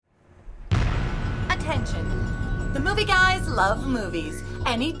Attention. The movie guys love movies.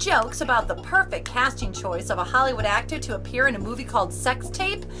 Any jokes about the perfect casting choice of a Hollywood actor to appear in a movie called Sex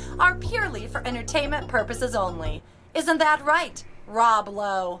Tape are purely for entertainment purposes only. Isn't that right, Rob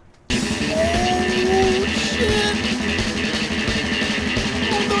Lowe? Oh, shit!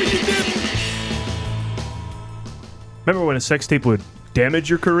 Oh, no, you didn't! Remember when a sex tape would damage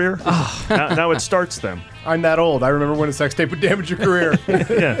your career? Now it starts them. I'm that old. I remember when a sex tape would damage your career.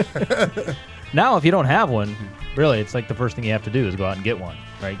 Yeah. Now, if you don't have one, really, it's like the first thing you have to do is go out and get one,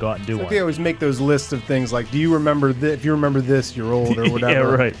 right? Go out and do one. They always make those lists of things like, do you remember this? If you remember this, you're old or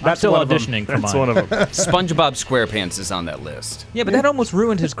whatever. Yeah, right. I'm still auditioning for That's mine. one of them. SpongeBob SquarePants is on that list. Yeah, but that almost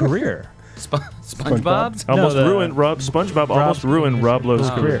ruined his career. SpongeBob's? SpongeBob almost ruined Rob Lowe's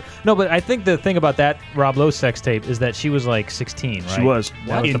career. No, but I think the thing about that Rob Lowe sex tape is that she was like 16, right? She was.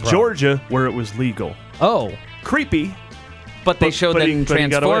 That was In the problem. Georgia, where it was legal. Oh. Creepy. But they showed that in but he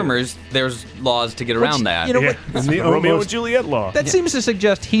got away. Transformers, there's laws to get around that. You know Yeah. what? The Romeo and Juliet law. That seems to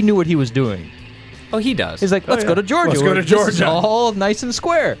suggest he knew what he was doing. Oh, he does. He's like, let's go to Georgia. Let's go to This is Georgia. all nice and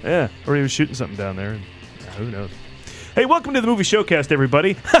square. Yeah. Or he was shooting something down there. And, who knows? Hey, welcome to the movie Showcast,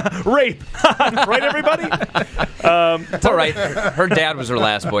 everybody. Rape. Right, everybody? It's all right. Her dad was her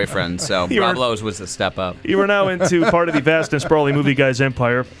last boyfriend, so You Rob are- Lowe's was a step up. You are now into part of the vast and sprawling movie guys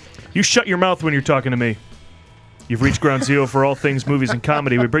empire. You shut your mouth when you're talking to me. You've reached ground zero for all things movies and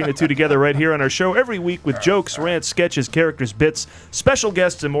comedy. We bring the two together right here on our show every week with jokes, rants, sketches, characters, bits, special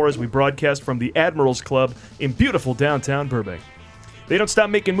guests, and more as we broadcast from the Admirals Club in beautiful downtown Burbank. They don't stop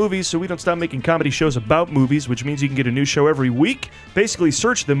making movies, so we don't stop making comedy shows about movies, which means you can get a new show every week. Basically,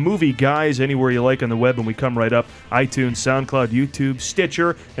 search The Movie Guys anywhere you like on the web, and we come right up. iTunes, SoundCloud, YouTube,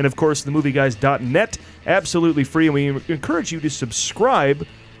 Stitcher, and of course, themovieguys.net. Absolutely free, and we encourage you to subscribe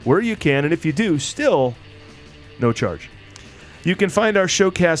where you can, and if you do, still no charge. You can find our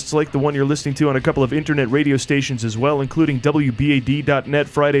showcasts like the one you're listening to on a couple of internet radio stations as well, including WBAD.net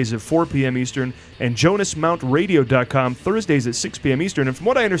Fridays at 4 p.m. Eastern and JonasMountRadio.com Thursdays at 6 p.m. Eastern. And from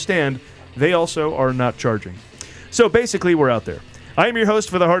what I understand, they also are not charging. So basically, we're out there. I am your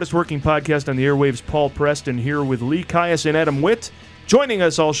host for the hardest working podcast on the airwaves, Paul Preston, here with Lee Caius and Adam Witt. Joining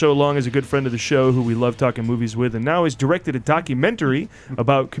us all show long is a good friend of the show who we love talking movies with, and now has directed a documentary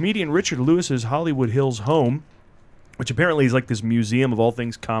about comedian Richard Lewis's Hollywood Hills home, which apparently is like this museum of all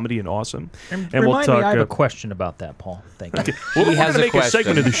things comedy and awesome. And we'll remind talk. me, I have a question about that, Paul. Thank you. Well, we're has going to a make a question.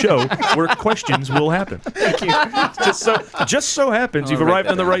 segment of the show where questions will happen. Thank you. Just so happens you've arrived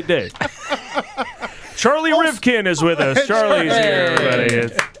on the right day. Charley Rivkin is with us. Charley's here, everybody.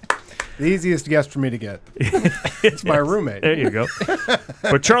 It's- The easiest guest for me to get. It's my roommate. There you go.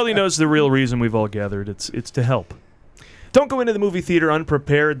 But Charley knows the real reason we've all gathered. It's to help. Don't go into the movie theater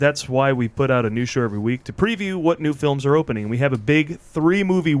unprepared. That's why we put out a new show every week to preview what new films are opening. We have a big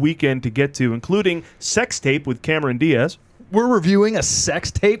 3-movie weekend to get to, including Sex Tape with Cameron Diaz. We're reviewing a sex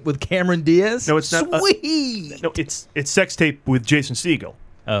tape with Cameron Diaz? No, it's not. Sweet! No, it's Sex Tape with Jason Segel.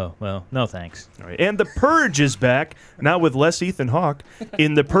 Oh, well, no thanks. All right. And The Purge is back, now with less Ethan Hawke,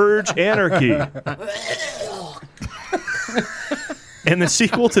 in The Purge Anarchy. And the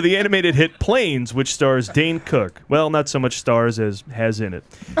sequel to the animated hit Planes, which stars Dane Cook. Well, not so much stars as has in it.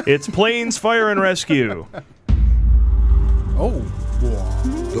 It's Planes, Fire and Rescue. Oh.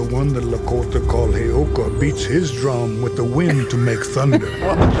 The one that Lakota call Heoka beats his drum with the wind to make thunder.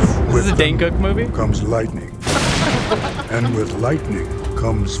 This is a Dane Cook movie? Comes lightning. And with lightning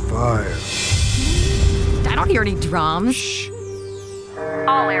comes fire. I don't hear any drums.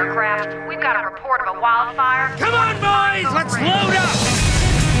 All aircraft, we've got a report of a wildfire. Come on, boys, let's load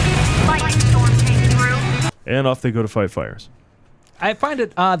up! Lightning storm came through. And off they go to fight fires. I find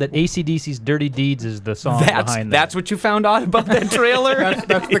it odd that AC/DC's Dirty Deeds is the song behind that. That's what you found out about that trailer?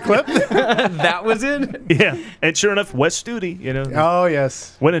 That's the clip? That was it? Yeah. And sure enough, Wes Studi, Oh,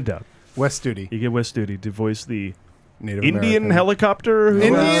 yes. when in doubt, West Studi. you get Wes Studi to voice the Native Indian American. helicopter.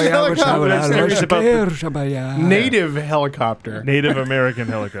 Indian helicopter. There's about the Native helicopter. Native American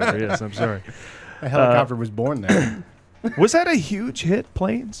helicopter. Yes, I'm sorry. A helicopter was born there. Was that a huge hit,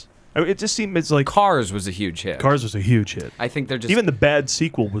 Planes? I mean, it just seemed it's like Cars was a huge hit. Cars was a huge hit. I think they're just... Even the bad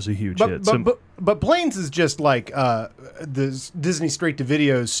sequel was a huge hit. But Planes is just like the Disney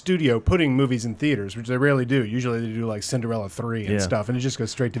straight-to-video studio putting movies in theaters, which they rarely do. Usually they do like Cinderella 3 and Yeah. stuff, and it just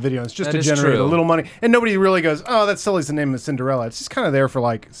goes straight to video. And it's just That to is generate true. a little money. And nobody really goes, oh, that silly's the name of Cinderella. It's just kind of there for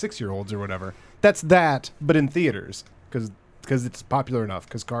like 6-year-olds or whatever. That's that, but in theaters, because it's popular enough,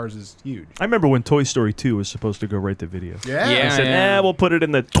 because Cars is huge. I remember when Toy Story 2 was supposed to go right to video. Yeah. Yeah. I said, we'll put it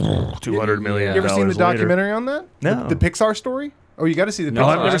in the $200 million. You ever seen the later. documentary on that? No. The Pixar story Oh, you got to see the No,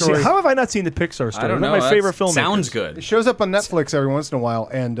 I've never story. seen. How have I not seen the Pixar story? I don't One know. of my favorite films. Sounds It good. shows up on Netflix every once in a while,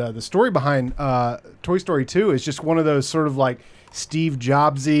 and the story behind Toy Story 2 is just one of those sort of like Steve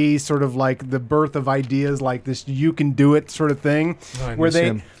Jobsy, sort of like the birth of ideas, like this "you can do it" sort of thing, where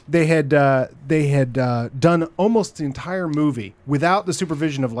they had done almost the entire movie without the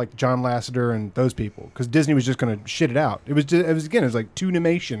supervision of like John Lasseter and those people, because Disney was just going to shit it out. It was like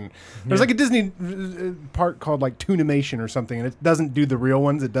Toonimation. There's like a Disney part called like Toonimation or something, and it doesn't do the real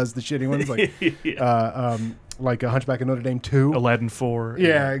ones; it does the shitty ones, like a Hunchback of Notre Dame 2. Aladdin 4.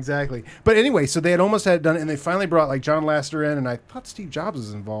 Yeah, exactly. But anyway, so they had almost had it done, and they finally brought like John Lasseter in, and I thought Steve Jobs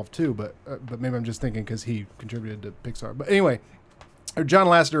was involved too, but maybe I'm just thinking because he contributed to Pixar. But anyway, John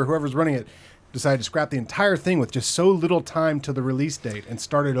Lasseter, whoever's running it, decided to scrap the entire thing with just so little time to the release date and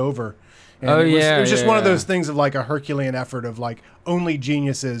start it over. And it was just one of those things of like a Herculean effort of like only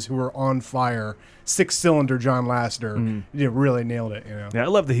geniuses who were on fire. 6-cylinder John Lasseter, really nailed it. Yeah, I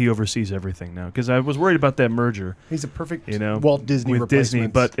love that he oversees everything now, because I was worried about that merger. He's a perfect Walt Disney with Disney,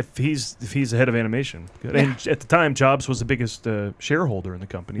 replacement. but if he's the head of animation, and at the time Jobs was the biggest shareholder in the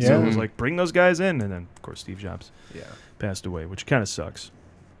company, so it was like bring those guys in, and then of course Steve Jobs passed away, which kind of sucks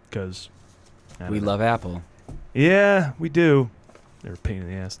because We love Apple. Yeah, we do. They're a pain in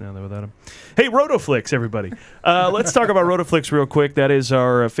the ass now, though, without them. Hey, Rotoflix, everybody. Let's talk about Rotoflix real quick. That is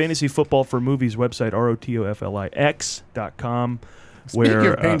our fantasy football for movies website, rotoflix.com. Speaking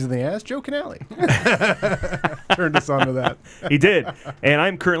of pains in the ass, Joe Canale turned us on to that. He did. And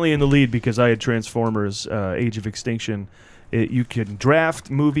I'm currently in the lead because I had Transformers Age of Extinction. You can draft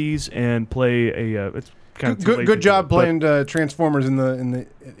movies and play a... it's kind of good job playing Transformers in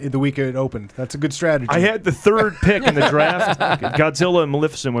the week it opened. That's a good strategy. I had the third pick in the draft. Godzilla and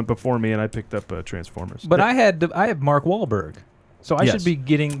Maleficent went before me, and I picked up Transformers. But I have Mark Wahlberg, so I should be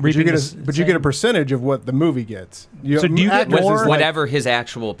getting. But you get a percentage of what the movie gets. So do you get more? Whatever his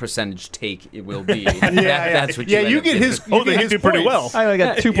actual percentage take it will be. That's what you end you up get getting. his. Then you do pretty well. I only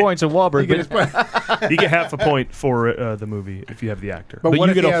got 2 points of Wahlberg. You get half a point for the movie if you have the actor. But But what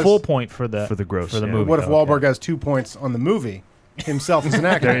you if get he a has- full point for the gross, for the yeah. movie. What if Okay. Wahlberg has 2 points on the movie himself as an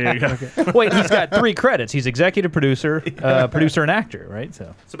actor? There you go. Wait, he's got 3 credits. He's executive producer, producer, and actor, right?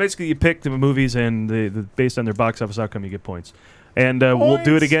 So basically, you pick the movies, and based on their box office outcome, you get points. And we'll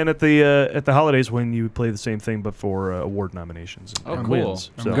do it again at the holidays when you play the same thing, but for award nominations. Oh, and cool. wins.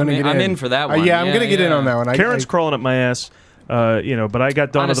 I'm So. gonna get I'm in. in for that one. I'm going to get in on that one. Karen's crawling up my ass, but I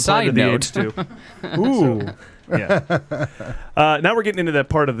got Dawn On of a the Planet of the side Apes too. Ooh. Yeah. Now we're getting into that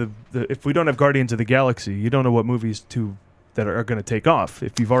part of the if we don't have Guardians of the Galaxy, you don't know what movies that are going to take off.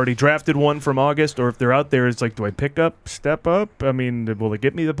 If you've already drafted one from August, or if they're out there, it's like, do I pick up, step up? I mean, will it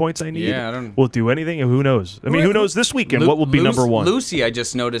get me the points I need? Yeah, I don't- Will it do anything? Who knows? I mean, who knows this weekend? What will be number one? Lucy, I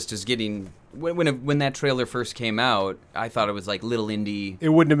just noticed, is getting... When that trailer first came out, I thought it was like little indie... It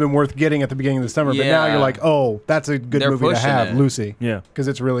wouldn't have been worth getting at the beginning of the summer, but now Yeah. you're like, oh, that's a good They're movie to pushing have, it. Lucy. Yeah. Because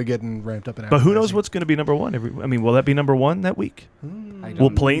it's really getting ramped up in But who knows advertising. what's going to be number one? Will that be number one that week? I Will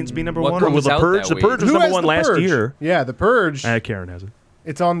don't- Planes be number What one? Or will comes The out Purge? that The Purge week? was Who number has one The last Purge? year. Yeah, The Purge. Karen has it.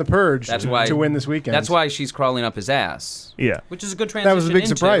 It's on The Purge That's why to win this weekend. That's why she's crawling up his ass. Yeah. Which is a good transition. That was a big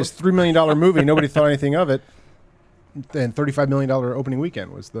into. surprise. $3 million movie. Nobody thought anything of it. And $35 million opening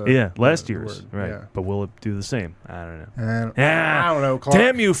weekend was the Last the year's. word. Right. Yeah. But will it do the same? I don't know. I don't know, Clark.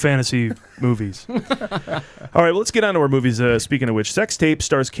 Damn you, fantasy movies. All right, well, let's get on to our movies. Speaking of which, Sex Tape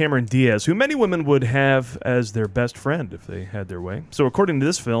stars Cameron Diaz, who many women would have as their best friend if they had their way. So according to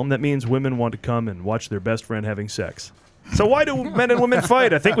this film, that means women want to come and watch their best friend having sex. So why do men and women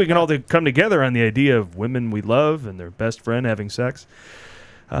fight? I think we can all come together on the idea of women we love and their best friend having sex.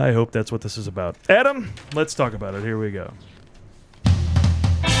 I hope that's what this is about. Adam, let's talk about it. Here we go.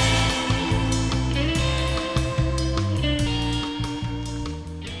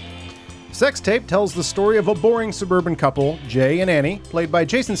 Sex Tape tells the story of a boring suburban couple, Jay and Annie, played by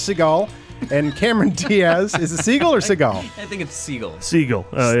Jason Segel and Cameron Diaz. Is it Segel or Segal? I think it's Siegel. Siegel.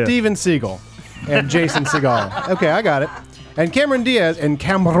 Yeah. Steven Segel and Jason Segel. Okay, I got it. And Cameron Diaz,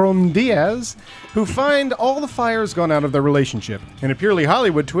 who find all the fire's gone out of their relationship. In a purely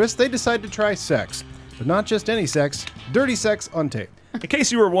Hollywood twist, they decide to try sex. But not just any sex, dirty sex on tape. In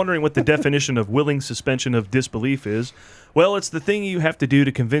case you were wondering what the definition of willing suspension of disbelief is, well, it's the thing you have to do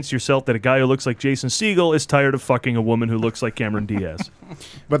to convince yourself that a guy who looks like Jason Segel is tired of fucking a woman who looks like Cameron Diaz.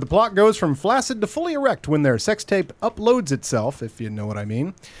 But the plot goes from flaccid to fully erect when their sex tape uploads itself, if you know what I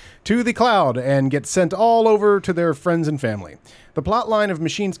mean, to the cloud and gets sent all over to their friends and family. The plot line of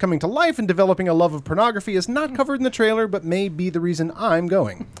machines coming to life and developing a love of pornography is not covered in the trailer, but may be the reason I'm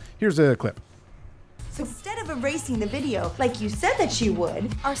going. Here's a clip. So instead of erasing the video like you said that she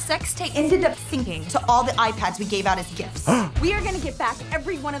would, our sex tape ended up syncing to all the iPads we gave out as gifts. We are going to get back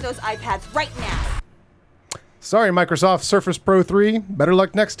every one of those iPads right now. Sorry, Microsoft Surface Pro 3. Better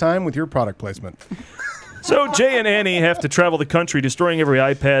luck next time with your product placement. So Jay and Annie have to travel the country destroying every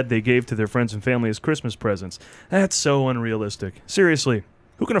iPad they gave to their friends and family as Christmas presents. That's so unrealistic. Seriously,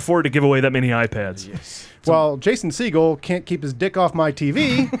 who can afford to give away that many iPads? Yes. While Jason Segel can't keep his dick off my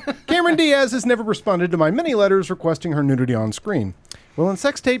TV, Cameron Diaz has never responded to my many letters requesting her nudity on screen. Well, in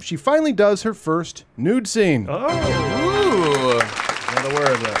Sex Tape, she finally does her first nude scene. Oh. Ooh. Not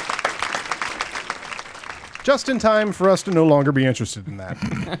aware of that. Just in time for us to no longer be interested in that.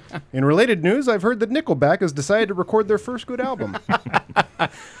 In related news, I've heard that Nickelback has decided to record their first good album.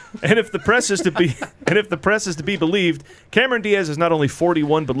 And if the press is to be believed, Cameron Diaz is not only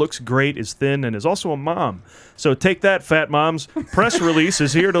 41 but looks great, is thin, and is also a mom. So take that, fat moms. Press release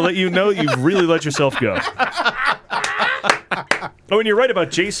is here to let you know you've really let yourself go. Oh, and you're right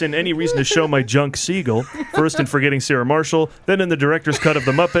about Jason. Any reason to show my junk Segel. First in Forgetting Sarah Marshall, then in the director's cut of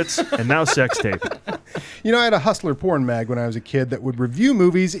The Muppets, and now Sex Tape. You know, I had a Hustler porn mag when I was a kid that would review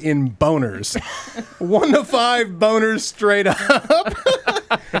movies in boners. 1 to 5 boners straight up.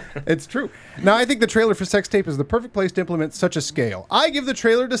 It's true. Now, I think the trailer for Sex Tape is the perfect place to implement such a scale. I give the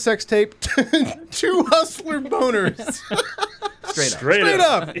trailer to Sex Tape 2 Hustler boners. Straight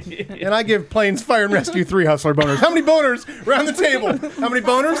up. And I give Planes Fire and Rescue 3 Hustler boners. How many boners around the table? How many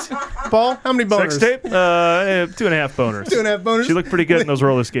boners? Paul, how many boners? Sex Tape? 2.5 boners. 2.5 boners. She looked pretty good in those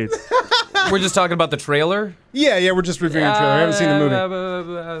roller skates. We're just talking about the trailer? Yeah, we're just reviewing the trailer. I haven't seen the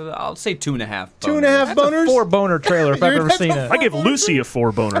movie. I'll say 2.5 boners. 2.5 boners? 4 boner trailer if I've ever seen it. I give Lucy a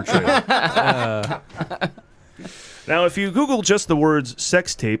 4 boner trailer. Now, if you Google just the words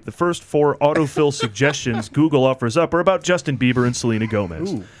sex tape, the first 4 autofill suggestions Google offers up are about Justin Bieber and Selena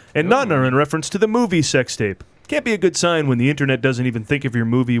Gomez. Ooh. And none are in reference to the movie Sex Tape. Can't be a good sign when the internet doesn't even think of your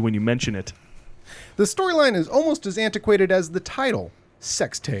movie when you mention it. The storyline is almost as antiquated as the title,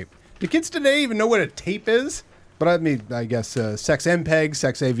 Sex Tape. Do kids today even know what a tape is? But I mean, I guess Sex MPEG,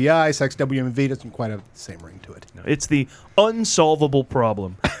 Sex AVI, Sex WMV doesn't quite have the same ring to it. No, it's the unsolvable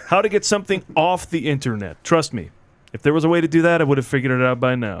problem. How to get something off the internet. Trust me. If there was a way to do that, I would have figured it out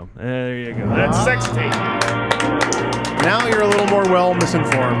by now. There you go. That's Sex Tape. Now you're a little more well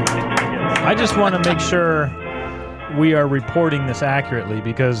misinformed. I just want to make sure we are reporting this accurately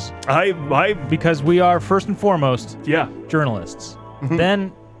because we are first and foremost journalists,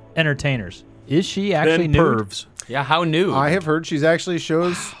 then entertainers. Is she actually then nude? Pervs. Yeah, how new? I have heard she's actually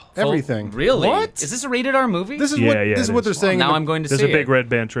shows everything. Really? What? Is this a rated R movie? This is what they're saying. Now I'm going to see it. There's a big red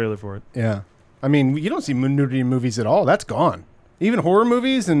band trailer for it. Yeah. I mean, you don't see nudity in movies at all. That's gone. Even horror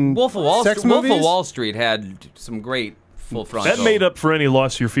movies and Wolf of Wall sex Wolf movies. of Wall Street had some great full frontal. That made up for any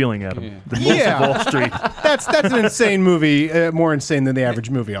loss you're feeling, Adam. The Wolf of Wall Street. That's an insane movie, more insane than the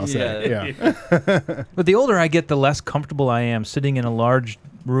average movie, I'll say. Yeah. But the older I get, the less comfortable I am sitting in a large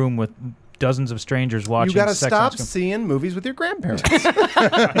room with dozens of strangers watching. You got to sex stop on screen. seeing movies with your grandparents.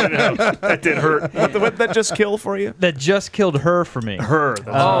 I know. That did hurt. What that just kill for you? That just killed her for me. Her.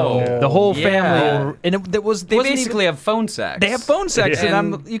 The whole family. And they basically have phone sex. They have phone sex,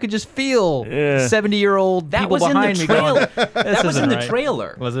 and you could just feel 70-year-old people behind me going, that was in the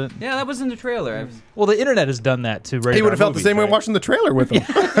trailer. Was it? Yeah, that was in the trailer. Well, the internet has done that to rated He would have R felt the movies, same way right? watching the trailer with him.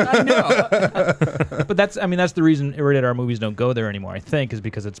 I know. But that's the reason rated R movies don't go there anymore, I think, is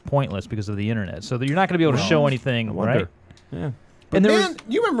because it's pointless because of the internet. So that you're not going to be able to show anything, right? Yeah. But man,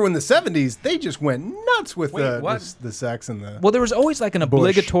 you remember in the 70s, they just went nuts with the sex and the... Well, there was always like an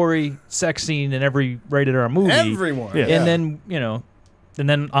obligatory sex scene in every rated R movie. Everyone. Yeah. And then, and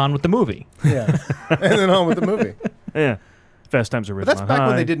then on with the movie. Yeah. And then on with the movie. Yeah. Fast Times at Ridgemont But that's back High.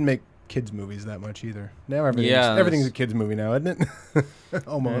 when they didn't make kids movies that much either. Now everything's a kids movie now, isn't it?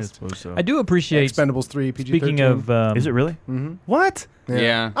 Almost. Yeah, I suppose so. I do appreciate Expendables 3, PG-13. Speaking of, is it really? Mm-hmm. What?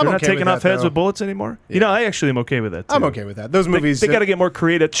 Yeah. They're not okay taking with off that, heads though. with bullets anymore? Yeah. You know, I actually am okay with that, too. I'm okay with that. Those movies... They got to get more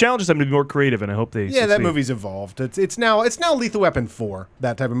creative. It challenges them to be more creative, and I hope they Yeah, that succeed. movie's evolved. It's now Lethal Weapon 4,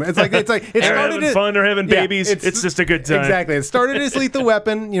 that type of movie. It's like it They're started having as, fun, they're having babies. It's just a good time. Exactly. It started as Lethal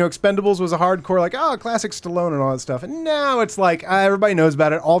Weapon. Expendables was a hardcore, classic Stallone and all that stuff. And now it's like, everybody knows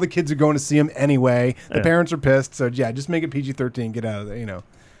about it. All the kids are going to see them anyway. The parents are pissed. So, yeah, just make it PG-13. Get out of there,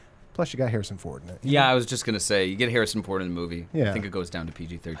 Plus, you got Harrison Ford in it. Yeah, I was just going to say, you get Harrison Ford in the movie. Yeah. I think it goes down to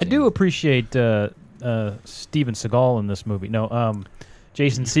PG-13. I do appreciate Steven Seagal in this movie. No,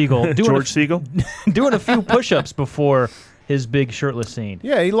 Jason Segel. George Segel? Doing a few push-ups before his big shirtless scene.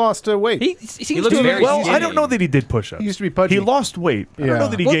 Yeah, he lost weight. He seems to very Well, skinny. I don't know that he did push-ups. He used to be pudgy. He lost weight. I don't know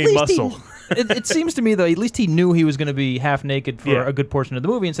that he Well, at gained least muscle. It seems to me, though, at least he knew he was going to be half naked for a good portion of the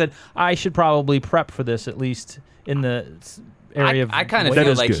movie and said, I should probably prep for this, at least in the area of I kind of weight.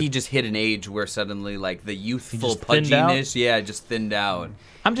 feel like he just hit an age where suddenly, like, the youthful just thinned out? pudginess, just thinned out.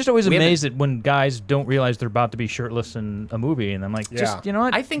 I'm just always We amazed at when guys don't realize they're about to be shirtless in a movie, and I'm like, just, you know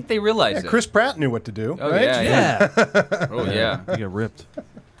what? I think they realize it. Chris Pratt knew what to do. Oh, right? yeah. Oh, yeah. He got ripped.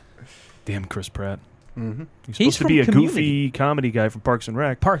 Damn Chris Pratt. Mm-hmm. He's He's supposed to be a from goofy comedy guy from Parks and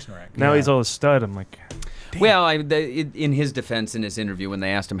Rec. Now he's all a stud. I'm like, damn. Well, in his defense, in his interview, when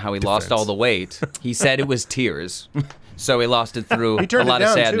they asked him how he lost all the weight, he said it was tears. So he lost it through He turned a lot it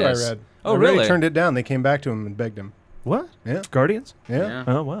down of sadness. too, I read. Oh, I read really? He turned it down. They came back to him and begged him. What? Yeah. Guardians? Yeah.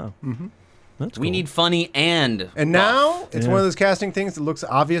 Oh, wow. Mm-hmm. That's We cool. need funny and now it's Yeah. one of those casting things that looks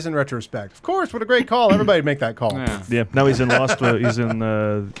obvious in retrospect. Of course, what a great call. Everybody make that call. Yeah. Now he's in Lost. He's in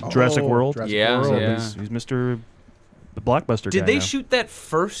Jurassic World. Jurassic Yeah, World. yeah. He's Mr. The blockbuster Did guy they now. shoot that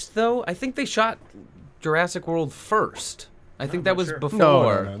first, though? I think they shot Jurassic World first. I think that was before.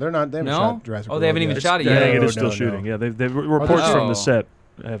 No. They're not. They haven't No? shot Jurassic Oh, World they haven't even yet. shot it Yeah, yet. I think it is No, still no. shooting. Yeah, they've reports from the set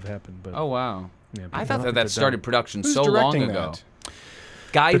have happened. But Oh, wow. Yeah, but I I thought don't think that they're started done. production Who's so long directing ago. that?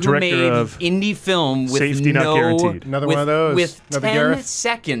 Guy The who director made of indie film with Safety Not Guaranteed. Another with, one of those. with Another 10 Gareth?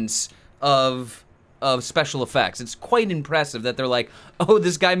 seconds of special effects. It's quite impressive that they're like, oh,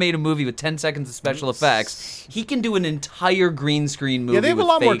 this guy made a movie with 10 seconds of special effects. He can do an entire green screen movie. Yeah, they have a with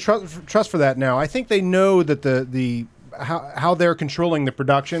lot more fake- trust for that now. I think they know that the how they're controlling the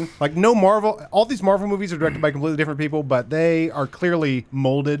production. Like all these Marvel movies are directed by completely different people, but they are clearly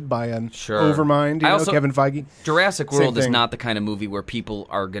molded by an overmind. You know, Kevin Feige. Jurassic Same World is thing. not the kind of movie where people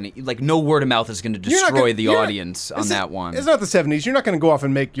are gonna no word of mouth is gonna You're not destroy gonna- the you're not- audience on that one. It's not the 70s. You're not going to go off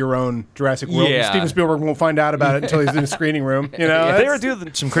and make your own Jurassic World. Yeah. Steven Spielberg won't find out about it until he's in a screening room. You know, They are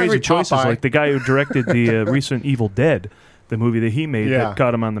doing some crazy choices. Like the guy who directed the recent Evil Dead, the movie that he made that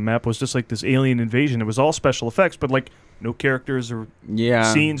caught him on the map, was just like this alien invasion. It was all special effects, but like no characters or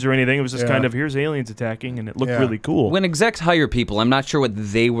scenes or anything. It was just kind of here's aliens attacking, and it looked really cool. When execs hire people, I'm not sure what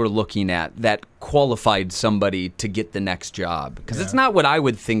they were looking at that qualified somebody to get the next job, because it's not what I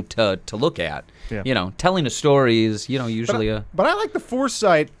would think to look at. Yeah. You know, telling a story is usually But I like the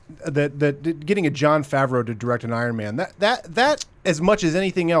foresight that getting a Jon Favreau to direct an Iron Man. That as much as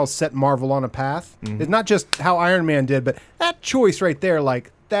anything else set Marvel on a path. It's not just how Iron Man did, but that choice right there,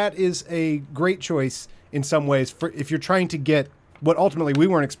 like that is a great choice in some ways for if you're trying to get what ultimately we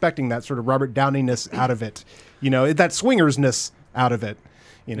weren't expecting, that sort of Robert Downiness out of it. You know, that swingersness out of it.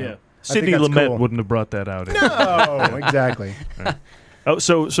 You know, Yeah. Sidney Lumet wouldn't have brought that out. No, exactly. Oh,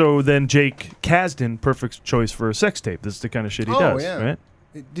 so then Jake Kasdan, perfect choice for a sex tape. This is the kind of shit he does, right?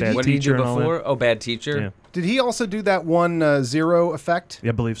 What did he do before? Oh, Bad Teacher. Yeah. Did he also do that one Zero Effect? Yeah,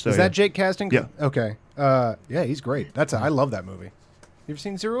 I believe so. Is that Jake Kasdan? Yeah. Okay. Yeah, he's great. I love that movie. You ever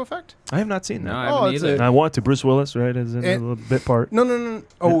seen Zero Effect? I have not seen that. No, I haven't either. And I want to. Bruce Willis, right, is in a little bit part. No.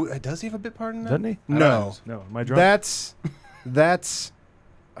 Oh, does he have a bit part in that? Doesn't he? No. No. Am I drunk? That's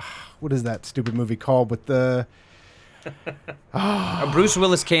what is that stupid movie called with the A Bruce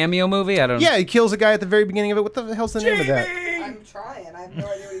Willis cameo movie? I don't know. Yeah, he kills a guy at the very beginning of it. What the hell's the name of that? I'm trying. I have no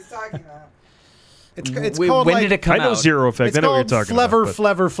idea what he's talking about. It's called when like, did it come out? I know Zero Effect. It's I know what you're called talking Flever,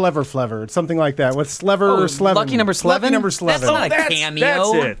 about. Flever. It's something like that. With Slever or Slevin. Lucky Number Slevin? Lucky Number Slevin. That's not a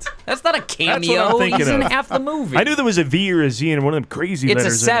cameo. That's it. That's not a cameo. That's what I'm thinking He's in of. half the movie. I knew there was a V or a Z in one of them crazy It's a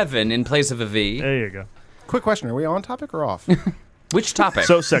letters. 7 in place of a V. There you go. Quick question: are we on topic or off? Which topic?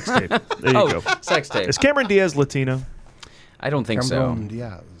 So sex tape. There you go. Sex tape. Is Cameron Diaz Latino? I don't think Cameron so.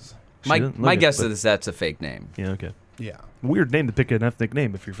 Diaz. My guess is that's a fake name. Yeah. Okay. Yeah. Weird name to pick an ethnic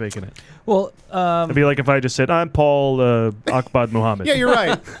name if you're faking it. Well, It'd be like if I just said I'm Paul Akbad Muhammad. Yeah, you're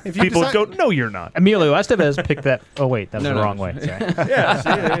right. If you People would decide- go, no, you're not. Emilio Estevez picked that. Oh, wait, that was No, the no. wrong way. Sorry.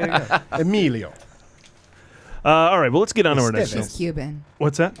 Yeah. Emilio. All right. Well, let's get on to our next film. She's Cuban.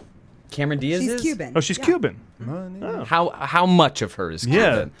 What's that? Cameron Diaz She's is? Cuban. Oh, she's Yeah. Cuban. How much of her is Cuban?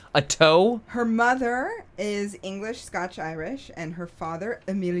 Yeah. A toe? Her mother is English, Scotch, Irish, and her father,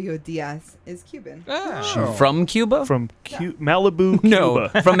 Emilio Diaz, is Cuban. From Cuba? From Malibu, Cuba. No,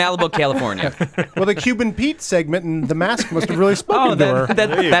 from Malibu, California. Well, the Cuban Pete segment and The Mask must have really spoken to her.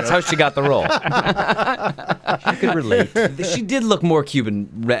 That's how she got the role. I could relate. She did look more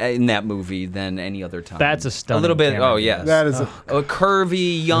Cuban in that movie than any other time. That's a stunning A little bit. Cameron Oh, Diaz. yes. That is a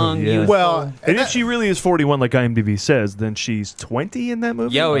curvy, young, yeah. youthful. well. And if she really is 41, like IMDb says, then she's 20 in that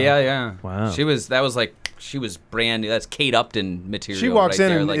movie? Yeah. Wow. She was brand new. That's Kate Upton material. She walks right in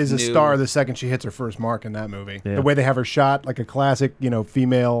there, and like is a new. star the second she hits her first mark in that movie. Yeah. The way they have her shot, like a classic,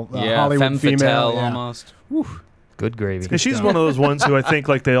 female Yeah, Hollywood femme female. fatale Yeah. almost. Because Good gravy. And she's one of those ones who I think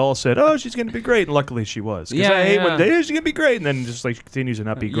like they all said, "Oh, she's going to be great," and luckily she was. 'Cause I hate when she's going to be great, and then just like she continues to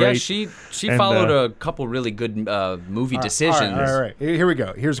not be great. Yeah, she followed a couple really good movie decisions. All right. Here we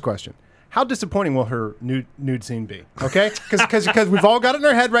go. Here's a question. How disappointing will her nude scene be? Okay, because we've all got it in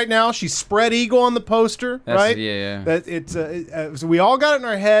our head right now. She's spread eagle on the poster, right? Yeah. That it's so we all got it in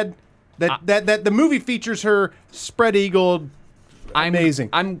our head that the movie features her spread eagled. Amazing.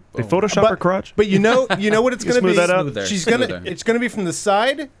 They Photoshop her crotch, but you know what it's going to be. That out? It's going to be from the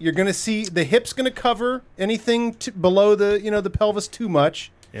side. You're going to see the hips going to cover anything below the pelvis too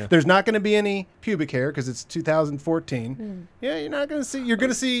much. Yeah. There's not going to be any pubic hair because it's 2014. Yeah, you're not going to see. You're going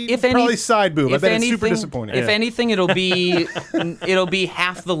to see probably side boob. I bet it's super disappointing. If anything, it'll be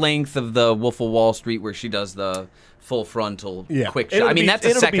half the length of the Wolf of Wall Street where she does the full frontal quick shot. I mean, that's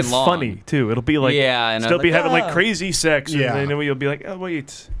a second long. It'll be funny too. It'll be like still be having like crazy sex. Yeah, and then you'll be like, oh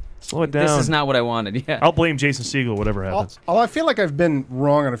wait. Slow it down. This is not what I wanted. Yeah, I'll blame Jason Segel. Whatever happens. I feel like I've been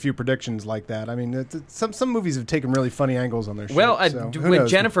wrong on a few predictions like that. I mean, some movies have taken really funny angles on their shit. Well, so when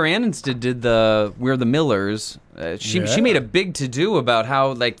Jennifer Aniston did We're the Millers, she made a big to do about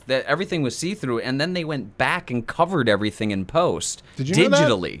how like that everything was see through, and then they went back and covered everything in post. Did you know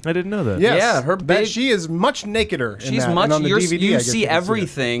digitally? That? I didn't know that. Yes. Yeah, her big. She is much nakeder. She's in that. much. And on the DVD, You I guess see can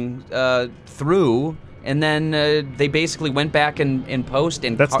everything through. And then they basically went back and post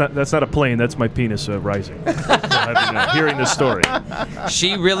and that's not a plane. That's my penis rising. Hearing this story,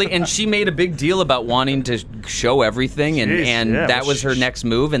 she made a big deal about wanting to show everything, and that was her next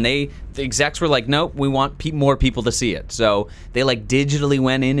move. And the execs were like, nope, we want more people to see it. So they like digitally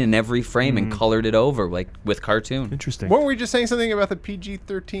went in every frame and colored it over like with cartoon. Interesting. Weren't we just saying something about the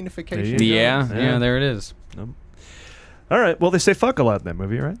PG-13ification? Yeah, there it is. Nope. All right. Well, they say fuck a lot in that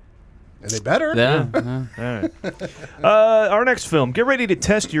movie, right? They better. Yeah. All right. Our next film. Get ready to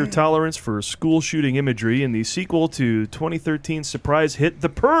test your tolerance for school shooting imagery in the sequel to 2013 surprise hit The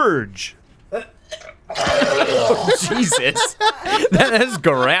Purge. Jesus. That is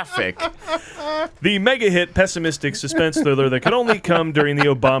graphic. The mega hit pessimistic suspense thriller that could only come during the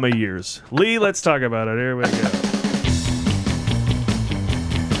Obama years. Lee, let's talk about it. Here we go.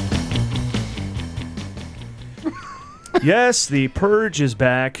 Yes, The Purge is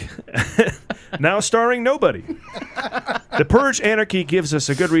back. Now starring nobody. The Purge Anarchy gives us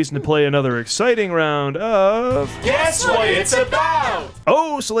a good reason to play another exciting round of... Guess what it's about!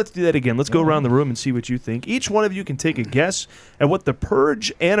 Oh, so let's do that again. Let's go around the room and see what you think. Each one of you can take a guess at what The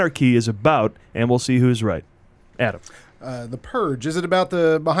Purge Anarchy is about, and we'll see who's right. Adam. The Purge. Is it about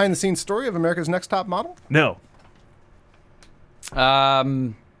the behind-the-scenes story of America's Next Top Model? No.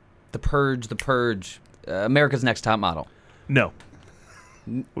 The Purge. America's Next Top Model. No.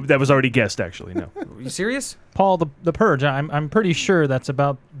 That was already guessed, actually. No. Are you serious? Paul, the Purge, I'm pretty sure that's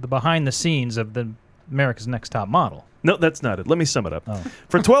about the behind the scenes of the America's Next Top Model. No, that's not it. Let me sum it up. Oh.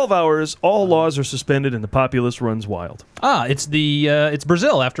 For 12 hours, all laws are suspended and the populace runs wild. It's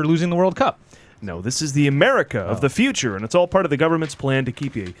Brazil after losing the World Cup. No, this is the America of the future, and it's all part of the government's plan to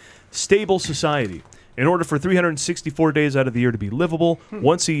keep a stable society. In order for 364 days out of the year to be livable,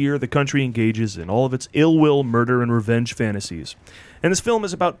 once a year the country engages in all of its ill will, murder, and revenge fantasies. And this film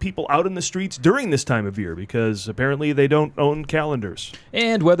is about people out in the streets during this time of year because apparently they don't own calendars.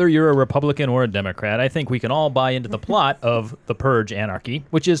 And whether you're a Republican or a Democrat, I think we can all buy into the plot of The Purge Anarchy,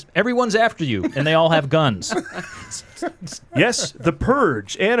 which is everyone's after you and they all have guns. Yes, The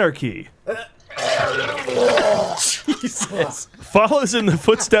Purge Anarchy. Jesus. Follows in the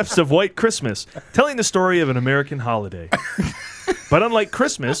footsteps of White Christmas, telling the story of an American holiday. But unlike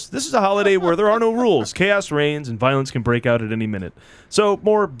Christmas, this is a holiday where there are no rules. Chaos reigns and violence can break out at any minute. So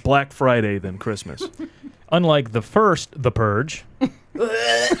more Black Friday than Christmas. Unlike the first The Purge.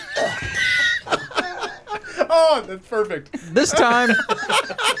 Oh, that's perfect. This time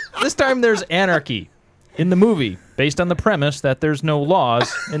there's anarchy in the movie, based on the premise that there's no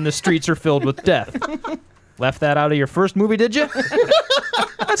laws and the streets are filled with death. Left that out of your first movie, did you?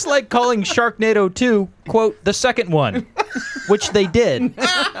 That's like calling Sharknado 2, quote, the second one, which they did.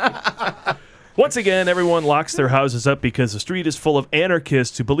 Once again, everyone locks their houses up because the street is full of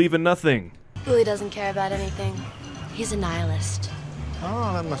anarchists who believe in nothing. Willie doesn't care about anything. He's a nihilist.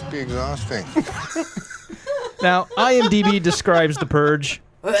 Oh, that must be exhausting. Now, IMDb describes The Purge...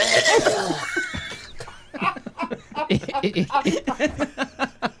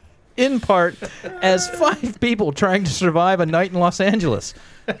 in part as 5 people trying to survive a night in Los Angeles.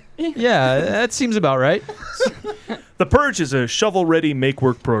 Yeah, that seems about right. The Purge is a shovel-ready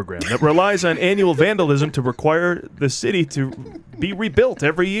make-work program that relies on annual vandalism to require the city to be rebuilt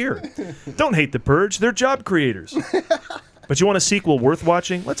every year. Don't hate The Purge, they're job creators. But you want a sequel worth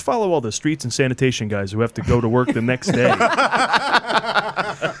watching? Let's follow all the streets and sanitation guys who have to go to work the next day.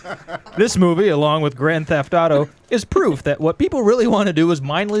 This movie, along with Grand Theft Auto, is proof that what people really want to do is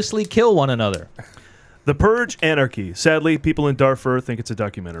mindlessly kill one another. The Purge, Anarchy. Sadly, people in Darfur think it's a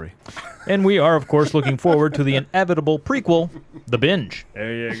documentary. And we are, of course, looking forward to the inevitable prequel, The Binge.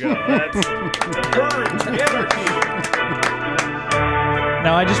 There you go. That's The Purge, Anarchy.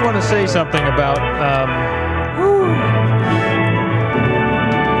 Now, I just want to say something about...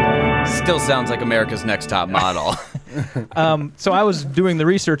 Still sounds like America's Next Top Model. So I was doing the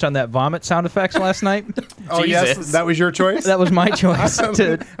research on that vomit sound effects last night. Oh, yes, that was your choice? That was my choice.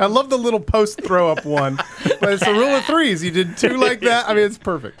 I love the little post throw up one. But it's a rule of threes. You did 2 like that. I mean, it's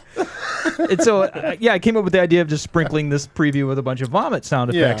perfect. And so, I came up with the idea of just sprinkling this preview with a bunch of vomit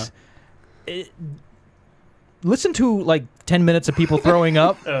sound effects. Listen to like 10 minutes of people throwing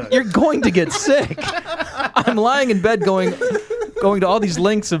up. You're going to get sick. I'm lying in bed going to all these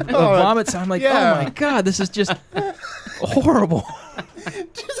links of vomits. I'm like, oh my God, this is just horrible.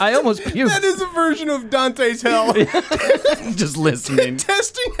 I almost puked. That is a version of Dante's Hell. Just listening.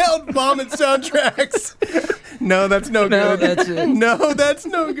 Testing out vomit soundtracks. No, that's no good. That's it. No, that's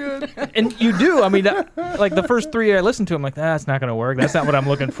no good. And you do. I mean, like the first 3 I listened to, I'm like, that's not going to work. That's not what I'm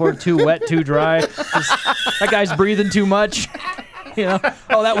looking for. Too wet, too dry. That guy's breathing too much.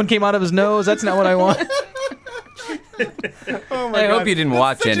 Oh, that one came out of his nose. That's not what I want. Oh my I God. hope you didn't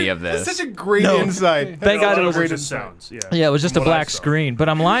watch any of this. That's such a great insight. Thank God it was just sounds. Yeah, it was just a black screen. But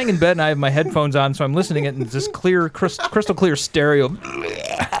I'm lying in bed and I have my headphones on, so I'm listening it in this clear, crystal clear stereo.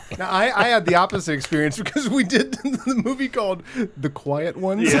 Now, I had the opposite experience because we did the movie called The Quiet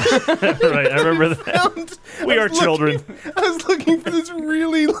Ones. Yeah. Right, I remember that. We are children. I was looking for this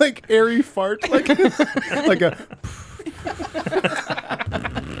really like airy fart, like a.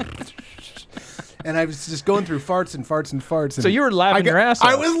 And I was just going through farts and farts and farts. And so you were laughing your ass off.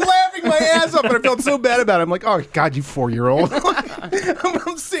 I was laughing my ass off, and I felt so bad about it. I'm like, oh, God, you 4-year-old.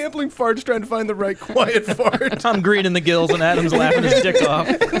 I'm sampling farts, trying to find the right quiet fart. I'm greening the gills, and Adam's laughing his dick off.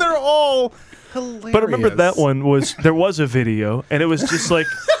 And they're all hilarious. But remember that one there was a video, and it was just like,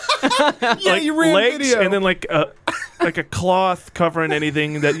 you ran legs, video. and then like a cloth covering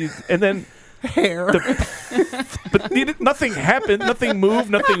anything that you, and then hair. But nothing happened, nothing moved,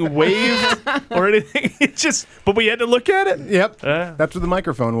 nothing waved or anything. It just, but we had to look at it. Yep, that's what the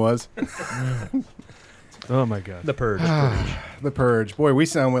microphone was. Oh my God, The Purge. The Purge. Boy, we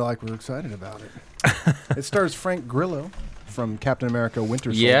sound like we're excited about it. It stars Frank Grillo from Captain America: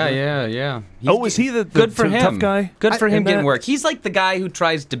 Winter Soldier. Yeah. Is he the good for him? tough guy? Good for him getting work. He's like the guy who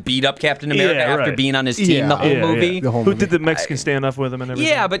tries to beat up Captain America after being on his team the whole movie. The whole Who movie. did the Mexican standoff with him and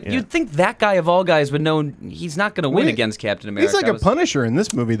everything? Yeah, but you'd think that guy of all guys would know he's not going to win against Captain America. He's like a Punisher in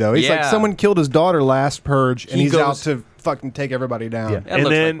this movie, though. He's like someone killed his daughter last Purge, and he's out to fucking take everybody down.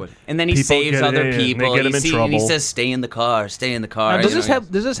 Yeah. And then he saves other people. They get him in trouble. And he says, "Stay in the car. Stay in the car." Now,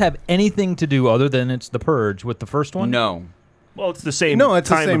 does this have anything to do other than it's The Purge with the first one? No. Well, it's the same. No, it's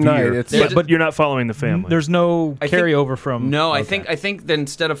the time same of night. year. But you're not following the family. There's no carryover from. No, I think that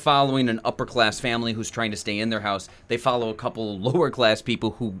instead of following an upper class family who's trying to stay in their house, they follow a couple lower class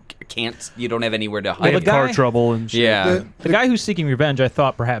people who can't. You don't have anywhere to hide. They have car trouble and shit. Yeah. The guy who's seeking revenge, I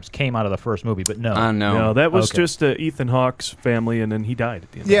thought perhaps came out of the first movie, but no. No, that was just Ethan Hawke's family, and then he died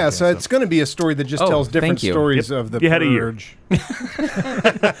at the end. Yeah, so it's going to be a story that just tells different stories of the Purge. You had a year.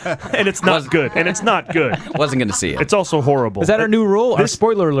 And it's not good. And it's not good. Wasn't going to see it. It's also horrible. Is that our new rule? Our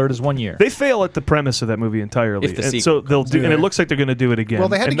spoiler alert is 1 year. They fail at the premise of that movie entirely. If the And sequel so they'll do, and it looks like they're going to do it again. Well,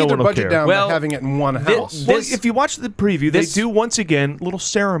 they had to and get no their one will budget care. down by having it in one house. Well, if you watch the preview, they do once again little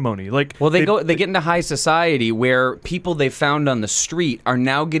ceremony. Like, they get into high society where people they found on the street are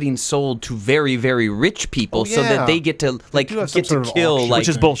now getting sold to very, very rich people so that they get to kill, which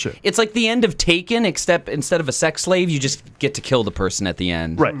is bullshit. It's like the end of Taken, except instead of a sex slave, you just get to kill the person at the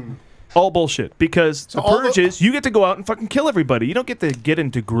end. Right. All bullshit. Because the Purge is you get to go out and fucking kill everybody. You don't get to get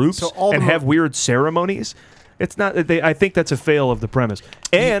into groups and have weird ceremonies. It's not. I think that's a fail of the premise.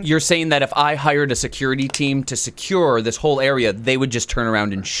 And you're saying that if I hired a security team to secure this whole area, they would just turn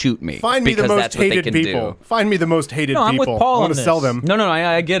around and shoot me. Find me the most hated people. Find me the most hated people. I'm with Paul I want on to this. sell them. No,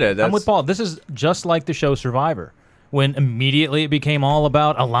 I get it. I'm with Paul. This is just like the show Survivor, when immediately it became all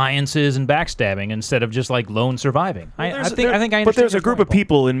about alliances and backstabbing instead of just like lone surviving. I think I understand. But there's a your group point, of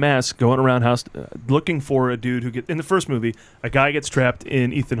people in masks going around house looking for a dude who in the first movie, a guy gets trapped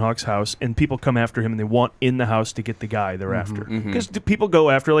in Ethan Hawke's house, and people come after him, and they want in the house to get the guy they're after. Because people go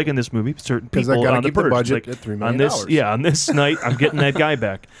after, like in this movie, certain people they gotta on the keep the Purge. budget Like, at $3 million. on this night, I'm getting that guy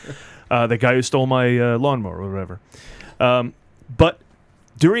back, the guy who stole my lawnmower or whatever. But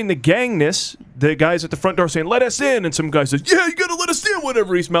During the gangness, the guys at the front door saying, "Let us in," and some guy says, "Yeah, you gotta let us in,"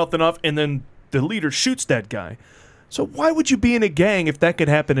 whatever he's mouthing off, and then the leader shoots that guy. So why would you be in a gang if that could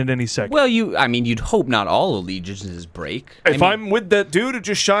happen at any second? Well, you'd hope not all allegiances break. If I'm with that dude who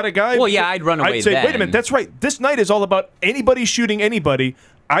just shot a guy, well, yeah, I'd run away. I'd say, then. wait a minute, that's right. This night is all about anybody shooting anybody.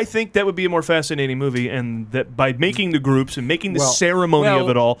 I think that would be a more fascinating movie, and that by making the groups and making the ceremony of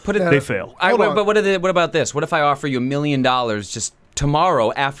it all, they fail. But what about this? What if I offer you $1 million just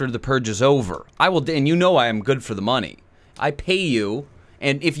tomorrow after the purge is over? I will, and you know I am good for the money. I pay you.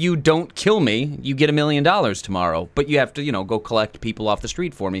 And if you don't kill me, you get $1 million tomorrow. But you have to, go collect people off the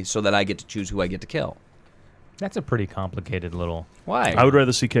street for me so that I get to choose who I get to kill. That's a pretty complicated little... Why? I would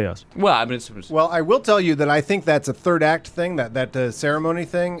rather see chaos. Well, I mean, well, I will tell you that I think that's a third act thing, that ceremony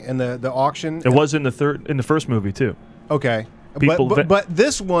thing and the auction. It was in the first movie too. Okay. But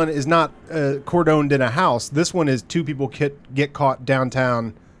this one is not cordoned in a house. This one is two people get caught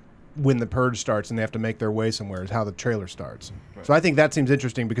downtown when the purge starts and they have to make their way somewhere, is how the trailer starts. Right. So I think that seems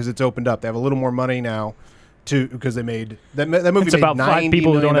interesting because it's opened up. They have a little more money now because they made that movie. It's made about $5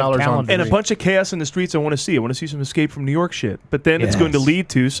 people who don't have calendars. And a bunch of chaos in the streets. I want to see. I want to see some Escape from New York shit. But then it's going to lead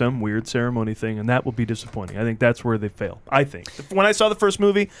to some weird ceremony thing, and that will be disappointing. I think that's where they fail. I think when I saw the first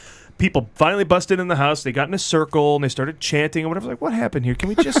movie, people finally busted in the house. They got in a circle and they started chanting and whatever. Like, what happened here? Can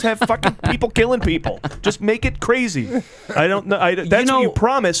we just have fucking people killing people? Just make it crazy. I don't know. That's what you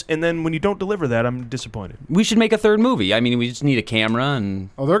promise, and then when you don't deliver that, I'm disappointed. We should make a third movie. I mean, we just need a camera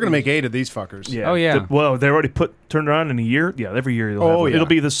and. Oh, they're going to make 8 of these fuckers. Yeah. Oh yeah. Well, they already turned around in a year. Yeah, every year. It'll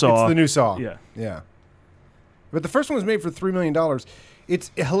be the Saw. It's the new Saw. Yeah. But the first one was made for $3 million.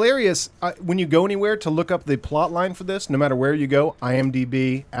 It's hilarious when you go anywhere to look up the plot line for this, no matter where you go,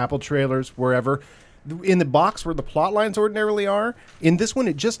 IMDb, Apple Trailers, wherever. In the box where the plot lines ordinarily are, in this one,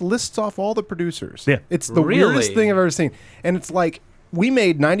 it just lists off all the producers. Yeah. It's the weirdest thing I've ever seen. And it's like, we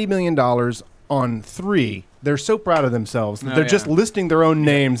made $90 million on 3. They're so proud of themselves that they're just listing their own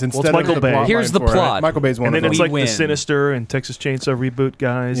names instead of Michael the Bay. plot Here's line the for plot. it. Michael Bay's one and of them. then it's like the Sinister and Texas Chainsaw reboot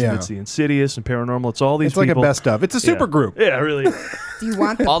guys, and it's the Insidious and Paranormal. It's all these It's like people. a best of. It's a super group. Yeah, really. Do you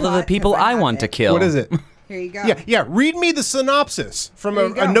want all of the people I want to kill? What is it? Here you go. Yeah. Read me the synopsis from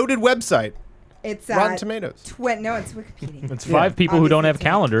a noted website. It's Rotten Tomatoes. No, it's Wikipedia. It's 5 people who don't have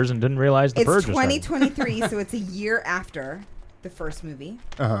calendars and didn't realize the purge was starting. It's 2023, so it's a year after the first movie.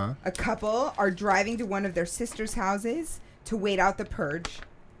 Uh-huh. A couple are driving to one of their sisters' houses to wait out the purge,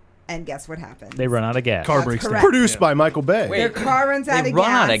 and guess what happens? They run out of gas. Car breaks down. Produced by Michael Bay. Their car runs out of gas. They run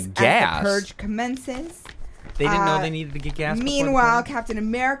out of gas. As the purge commences. They didn't know they needed to get gas. Meanwhile, Captain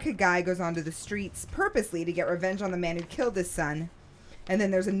America guy goes onto the streets purposely to get revenge on the man who killed his son. And then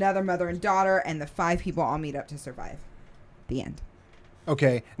there's another mother and daughter, and the 5 people all meet up to survive. The end.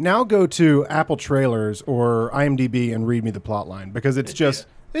 Okay, now go to Apple Trailers or IMDb and read me the plot line, because it's just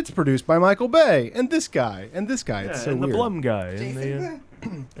it's produced by Michael Bay and this guy and this guy. It's so and weird. the Blum guy.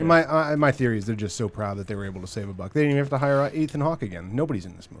 And my theory is they're just so proud that they were able to save a buck. They didn't even have to hire Ethan Hawke again. Nobody's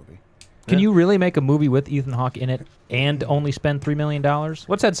in this movie. Can you really make a movie with Ethan Hawke in it and only spend $3 million?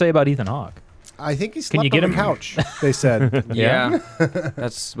 What's that say about Ethan Hawke? I think he slept on the couch, they said. Yeah.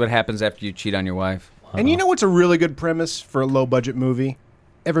 That's what happens after you cheat on your wife. And you know what's a really good premise for a low-budget movie?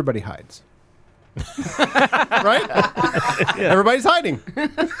 Everybody hides. Right? Everybody's hiding.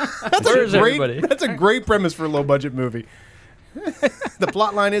 That's a great premise for a low-budget movie. The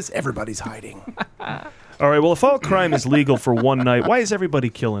plot line is everybody's hiding. All right, well, if all crime is legal for one night, why is everybody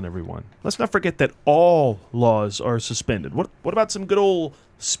killing everyone? Let's not forget that all laws are suspended. What about some good old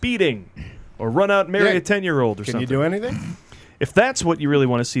speeding? Or run out and marry a 10-year-old or something? Can you do anything? If that's what you really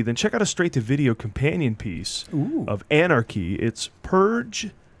want to see, then check out a straight-to-video companion piece of Anarchy. It's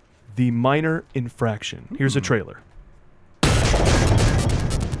Purge, the Minor Infraction. Here's a trailer.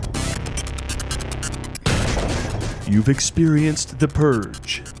 You've experienced the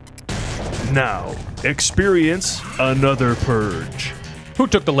Purge. Now, experience another Purge. Who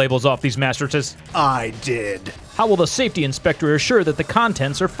took the labels off these mattresses? I did. How will the safety inspector assure that the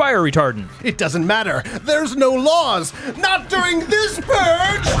contents are fire retardant? It doesn't matter. There's no laws. Not during this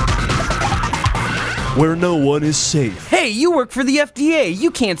purge! Where no one is safe. Hey, you work for the FDA.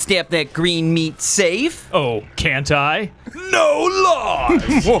 You can't stamp that green meat safe. Oh, can't I? No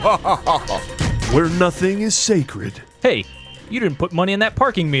laws! Where nothing is sacred. Hey, you didn't put money in that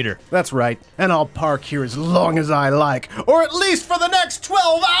parking meter. That's right. And I'll park here as long as I like. Or at least for the next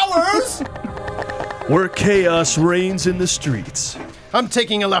 12 hours! Where chaos reigns in the streets. I'm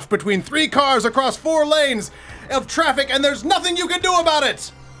taking a left between 3 cars across 4 lanes of traffic, and there's nothing you can do about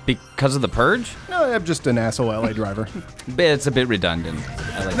it! Because of the purge? No, I'm just an asshole LA driver. It's a bit redundant.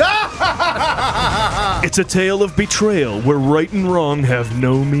 I like It's a tale of betrayal where right and wrong have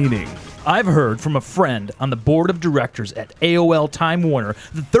no meaning. I've heard from a friend on the board of directors at AOL Time Warner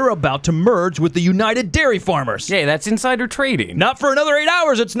that they're about to merge with the United Dairy Farmers. Yeah, that's insider trading. Not for another 8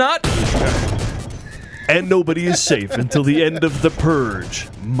 hours, it's not. And nobody is safe until the end of the Purge.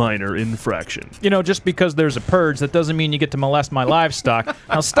 Minor infraction. You know, just because there's a purge, that doesn't mean you get to molest my livestock.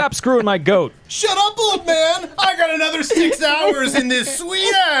 Now stop screwing my goat. Shut up, old man! I got another 6 hours in this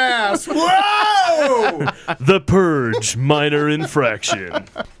sweet ass! Whoa! The Purge. Minor infraction.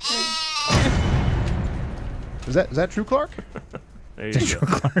 Is that True Clark? There you go.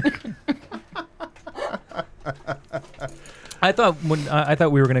 I thought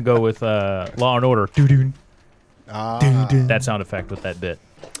we were gonna go with Law and Order. Doo-doo. That sound effect with that bit.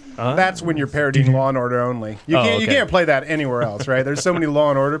 That's when you're parodying Law and Order only. You can't play that anywhere else, right? There's so many Law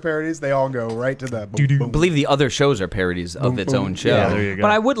and Order parodies; they all go right to the. Boom, boom. I believe the other shows are parodies of its own show. Yeah, there you go.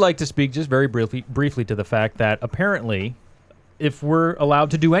 But I would like to speak just very briefly to the fact that apparently, if we're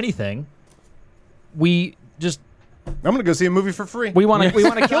allowed to do anything, we just. I'm gonna go see a movie for free. We want to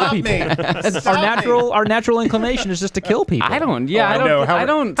kill Stop people. me. Our natural inclination is just to kill people. I don't.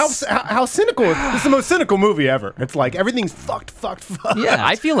 How cynical! This is the most cynical movie ever. It's like everything's fucked. Yeah,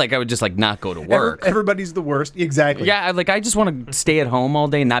 I feel like I would just like not go to work. Everybody's the worst. Exactly. Yeah, I just want to stay at home all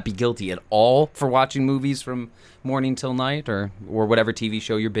day and not be guilty at all for watching movies from morning till night or whatever TV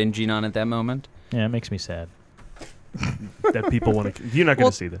show you're binging on at that moment. Yeah, it makes me sad. That people want to. You're not going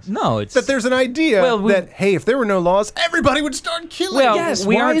to see this. No, it's that there's an idea that hey, if there were no laws, everybody would start killing. Well, yes,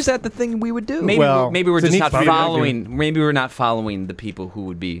 why is that the thing we would do? Maybe we're just not following. Maybe we're not following the people who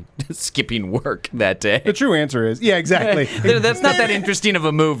would be skipping work that day. The true answer is exactly. That's not that interesting of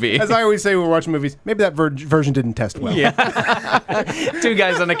a movie. As I always say when we're watching movies, maybe that version didn't test well. Yeah. Two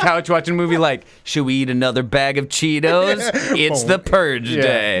guys on the couch watching a movie like, should we eat another bag of Cheetos? It's the Purge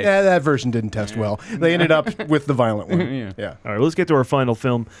day. Yeah, that version didn't test well. They ended up with the violent one. Yeah. All right, let's get to our final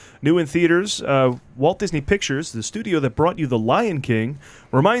film. New in theaters, Walt Disney Pictures, the studio that brought you The Lion King,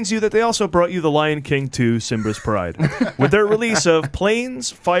 reminds you that they also brought you The Lion King 2, Simba's Pride, with their release of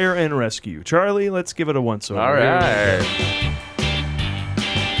Planes, Fire, and Rescue. Charlie, let's give it a once-over. All right.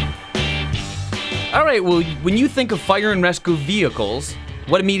 All right, well, when you think of fire and rescue vehicles,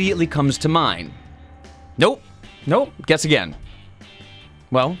 what immediately comes to mind? Nope. Guess again.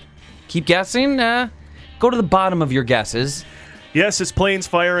 Well, keep guessing. Go to the bottom of your guesses. Yes, it's Planes,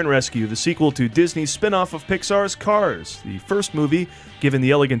 Fire, and Rescue, the sequel to Disney's spin-off of Pixar's Cars. The first movie, given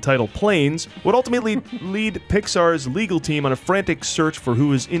the elegant title Planes, would ultimately lead Pixar's legal team on a frantic search for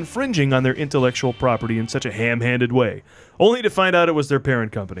who is infringing on their intellectual property in such a ham-handed way, only to find out it was their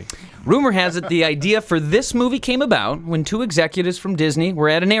parent company. Rumor has it the idea for this movie came about when two executives from Disney were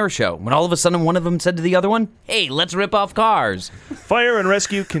at an air show, when all of a sudden one of them said to the other one, hey, let's rip off Cars. Fire and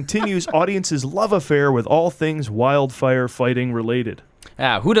Rescue continues audiences' love affair with all things wildfire fighting related.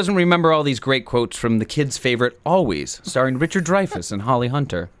 Who doesn't remember all these great quotes from the kids' favorite Always, starring Richard Dreyfuss and Holly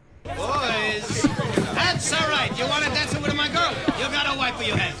Hunter? Boys, that's all right. You want to dance with my girl? You got to wipe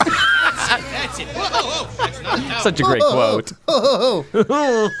your head. That's it. Whoa. That's not how. Such a great quote.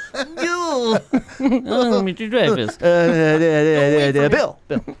 Richard Dreyfuss. Bill.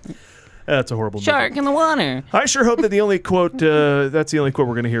 That's a horrible Shark movie. in the water. I sure hope that the only quote, that's the only quote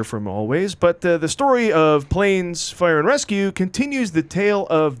we're going to hear from Always. But the story of Planes, Fire, and Rescue continues the tale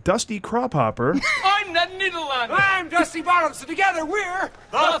of Dusty Crophopper. I'm Ned Niederland. I'm Dusty Bottoms. So together we're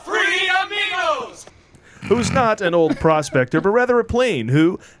the Three Amigos. Who's not an old prospector, but rather a plane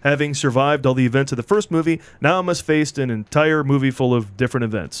who, having survived all the events of the first movie, now must face an entire movie full of different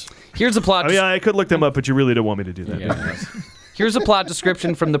events. Here's a plot. I could look them up, but you really don't want me to do that. Yeah. Here's a plot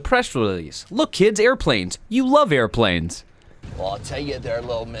description from the press release. Look, kids, airplanes. You love airplanes. Well, I'll tell you there,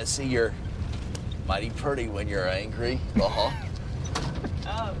 little missy, you're mighty pretty when you're angry. Oh,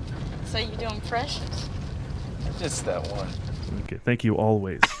 so you do impressions? Just that one. Okay, thank you,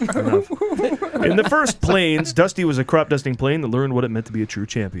 Always. Enough. In the first Planes, Dusty was a crop dusting plane that learned what it meant to be a true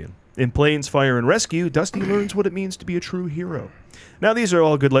champion. In Planes, Fire, and Rescue, Dusty learns what it means to be a true hero. Now, these are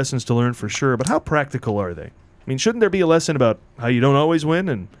all good lessons to learn for sure, but how practical are they? I mean, shouldn't there be a lesson about how you don't always win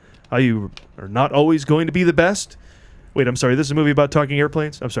and how you are not always going to be the best? Wait, I'm sorry, this is a movie about talking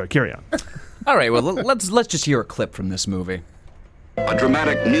airplanes? I'm sorry, carry on. All right, well, let's just hear a clip from this movie. A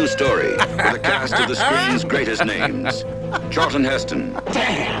dramatic new story with a cast of the screen's greatest names. Charlton Heston.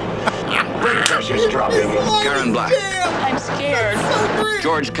 Damn! Pressure's dropping. Karen Black. I'm scared.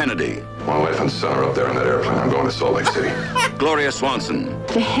 George Kennedy. My wife and son are up there in that airplane. I'm going to Salt Lake City. Gloria Swanson.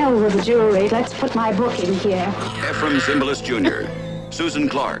 The hell with the jewelry. Let's put my book in here. Ephraim Zimbalist Jr. Susan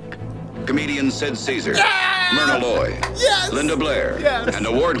Clark. Comedian Sid Caesar. Myrna Loy. Yes! Linda Blair. Yes! And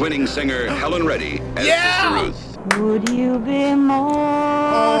award-winning singer Helen Reddy as Sister Ruth. Would you be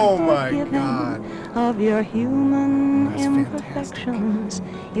more my forgiving of your human imperfections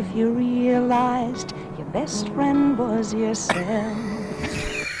if you realized your best friend was yourself?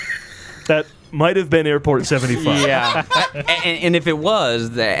 That might have been Airport 75. Yeah. and if it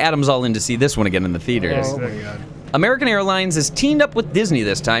was, Adam's all in to see this one again in the theaters. Oh, my God. American Airlines has teamed up with Disney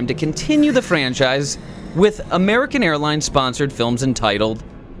this time to continue the franchise with American Airlines sponsored films entitled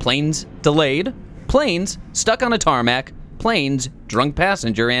Planes Delayed, Planes Stuck on a Tarmac, Planes Drunk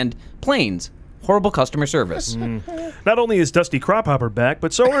Passenger, and Planes Horrible Customer Service. Not only is Dusty Crophopper back,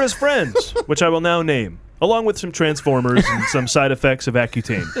 but so are his friends, which I will now name, along with some Transformers and some side effects of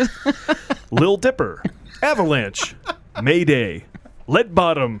Accutane. Lil Dipper, Avalanche, Mayday, Lead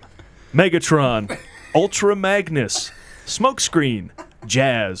Bottom, Megatron, Ultra Magnus, Smokescreen,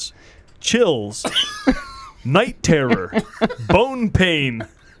 Jazz, Chills, Night Terror, Bone Pain,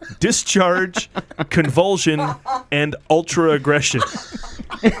 Discharge, Convulsion, and Ultra Aggression.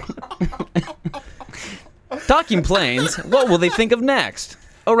 Talking planes, what will they think of next?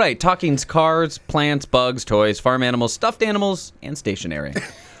 Oh, right, talking's cars, plants, bugs, toys, farm animals, stuffed animals, and stationery.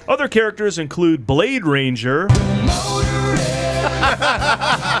 Other characters include Blade Ranger,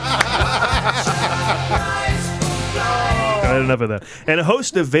 I had enough of that. And a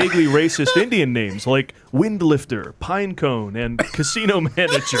host of vaguely racist Indian names like Windlifter, Pinecone, and Casino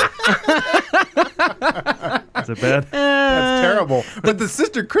Manager. Is it bad? That's terrible. But the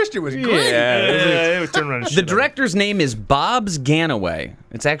Sister Christian was great. Yeah, it was turn around and The shit director's name is Bob's Ganaway.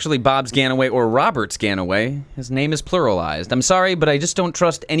 It's actually Bob's Ganaway or Robert's Ganaway. His name is pluralized. I'm sorry, but I just don't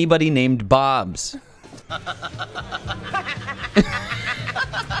trust anybody named Bob's.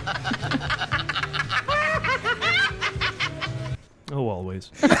 Oh, always.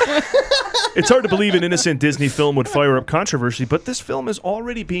 It's hard to believe an innocent Disney film would fire up controversy, but this film is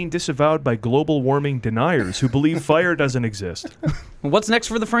already being disavowed by global warming deniers who believe fire doesn't exist. What's next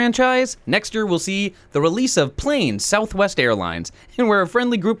for the franchise? Next year, we'll see the release of Planes Southwest Airlines, and where a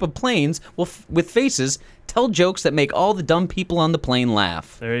friendly group of planes will with faces tell jokes that make all the dumb people on the plane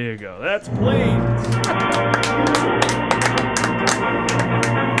laugh. There you go. That's Planes.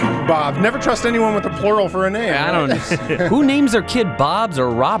 Bob. Never trust anyone with a plural for a name. I don't. Who names their kid Bob's or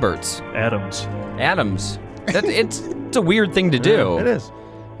Roberts? Adams. It's a weird thing to do. It is.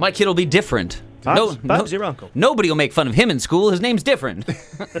 My kid will be different. Bob's your uncle. Nobody will make fun of him in school. His name's different.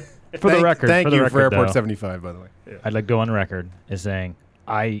 For the record, Thank you for Airport though, 75, by the way. Yeah. I'd like to go on record as saying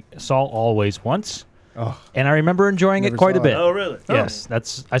I saw Always once, and I remember enjoying it quite a bit. Oh, really? Yes,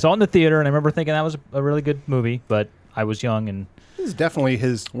 I saw it in the theater, and I remember thinking that was a really good movie, but I was young and. This is definitely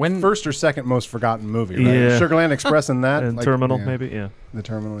his first or second most forgotten movie, right? Yeah. Sugarland Express and that. And Terminal, maybe, yeah. The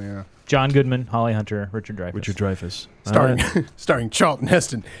Terminal, yeah. John Goodman, Holly Hunter, Richard Dreyfuss. Starring Charlton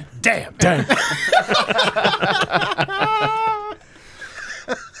Heston. Damn.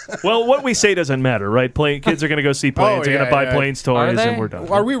 Well, what we say doesn't matter, right? Kids are going to go see planes. They're going to buy planes toys, and we're done.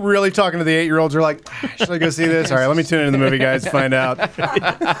 Are we really talking to the 8-year-olds who are like, should I go see this? All right, let me tune into the movie, guys, find out.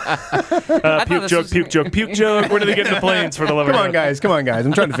 Puke joke. When do they get in the planes for the love of God? Come on, guys.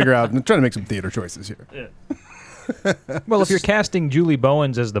 I'm trying to make some theater choices here. Yeah. Well, if you're casting Julie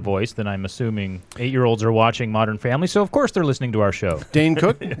Bowens as the voice, then I'm assuming 8-year-olds are watching Modern Family, so of course they're listening to our show. Dane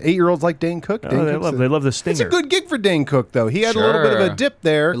Cook? 8-years like Dane Cook? They love the stinger. It's a good gig for Dane Cook, though. He had a little bit of a dip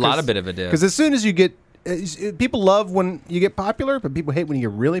there. A lot of bit of a dip. Because as soon as you get... people love when you get popular, but people hate when you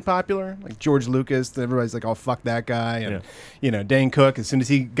get really popular. Like George Lucas, everybody's like, oh, fuck that guy. And, Dane Cook, as soon as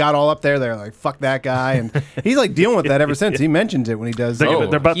he got all up there, they're like, fuck that guy. And he's like dealing with that ever since. He mentions it when he does...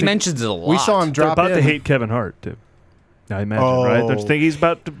 He mentions it a lot. We saw him drop They're about to hate Kevin Hart, too. I imagine, right? Don't you think he's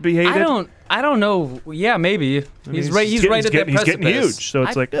about to be hated? I don't know. Yeah, maybe. He's right at that precipice. He's getting huge, so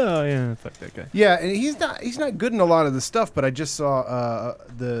it's like, oh yeah, fuck that guy. Yeah, and he's not good in a lot of the stuff. But I just saw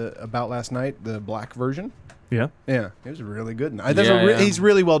the About Last Night, the black version. Yeah, it was really good. He's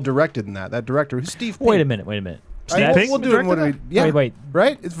really well directed in that. That director, who's Steve Pink. Wait a minute. Steve Pink will do it. Wait.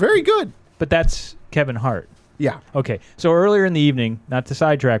 Right? It's very good. But that's Kevin Hart. Yeah. Okay. So earlier in the evening, not to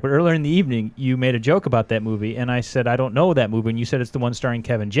sidetrack, but earlier in the evening, you made a joke about that movie, and I said, I don't know that movie, and you said it's the one starring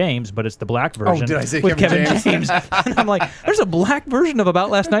Kevin James, but it's the black version. Oh, did I say with Kevin James? And I'm like, there's a black version of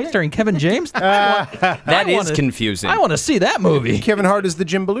About Last Night starring Kevin James? That is confusing. I want to see that movie. Kevin Hart is the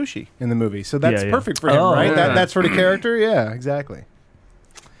Jim Belushi in the movie, so that's perfect for him, right? Yeah. That sort of character? Yeah, exactly.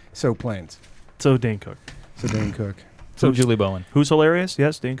 So Planes. So Dane Cook. So Julie Bowen. Who's hilarious?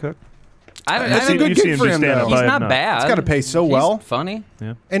 Yes, Dane Cook. That's a good gig for him, though. He's not bad. He's got to pay so well. He's funny.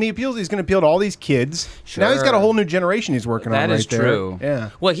 Yeah. And he's going to appeal to all these kids. Sure. Now he's got a whole new generation he's working on right there. That is true. Yeah.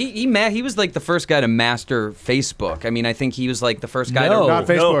 Well, he was like the first guy to master Facebook. I mean, I think he was like the first guy to... Not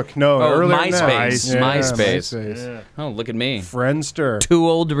Facebook. No, earlier than that. MySpace. Yeah. Oh, look at me. Friendster. Too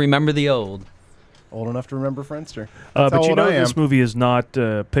old to remember the old. Old enough to remember Friendster. But you know this movie is not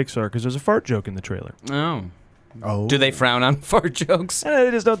Pixar because there's a fart joke in the trailer. Oh. Do they frown on fart jokes? They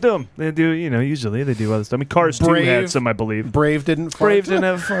just don't do them. They do, usually they do other stuff. I mean, Cars 2 had some, I believe. Brave didn't have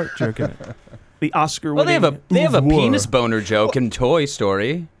a fart joke in it. The Oscar winning. Well, they have a penis boner joke in Toy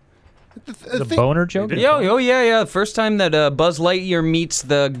Story. The boner joke? Yeah. First time that Buzz Lightyear meets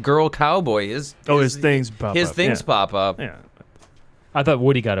the girl cowboy, his things pop up. His things pop up. Yeah. I thought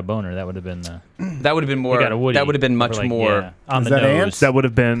Woody got a boner. That would have been that would have been more. He got a Woody. That would have been much more on the that nose. Ants? That would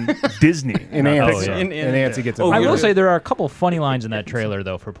have been Disney. In Ants. Yeah. In Ants, he gets a I boner. will say there are a couple of funny lines in that trailer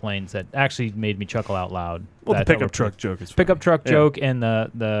though for planes that actually made me chuckle out loud. Well, the pickup truck joke is funny. Pickup truck joke and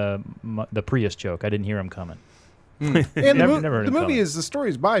the Prius joke. I didn't hear him coming. And the movie is the story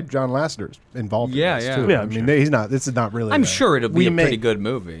is by John Lasseter's involved. Yeah, in this yeah. Too. Yeah, I I'm mean, sure. he's not. This is not really. I'm sure it'll be a pretty make- good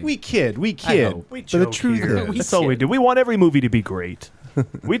movie. We kid. We But the truth here. is, That's all we do. We want every movie to be great.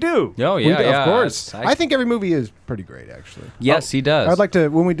 We do. Oh we do, yeah, of course. that's- I think every movie is pretty great, actually. Yes, he does. I'd like to,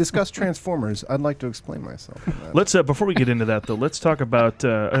 when we discuss Transformers, I'd like to explain myself. on that. Let's before we get into that though, let's talk about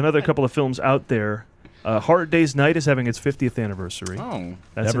another couple of films out there. Hard Day's Night is having its 50th anniversary. Oh,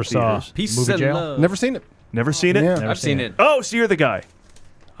 That's never in saw. theaters. Peace Movie and jail? love. Never seen it. Never seen it? Yeah. I've seen it. Oh, so you're the guy.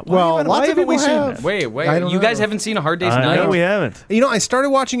 Well, a lot of haven't we people seen have. that? Wait. I don't You guys know. haven't seen A Hard Day's I Night? know we haven't. You know, I started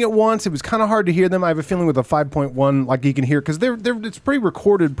watching it once. It was kind of hard to hear them. I have a feeling with a 5.1, like you can hear, because it's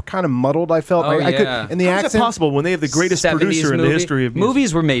pre-recorded, kind of muddled. I felt. Oh, I could, yeah. and the How is accent. that possible when they have the greatest 70s producer in the movie? history of music?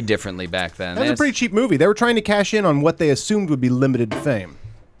 Movies were made differently back then. That was a pretty cheap movie. They were trying to cash in on what they assumed would be limited fame.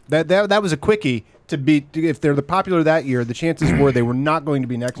 That was a quickie to be. If they're the popular that year, the chances were they were not going to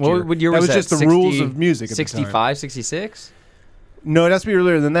be next year. What year that was was that? just the 60, rules of music. At 65, 66? No, it has to be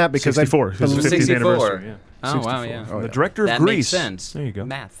earlier than that because 64. I Because it's believe- 50th 64. anniversary. Yeah. Oh, wow, yeah. Oh, The yeah. director of That Grease. makes sense. There you go.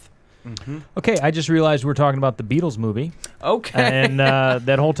 Math. Okay, I just realized we're talking about the Beatles movie. Okay. And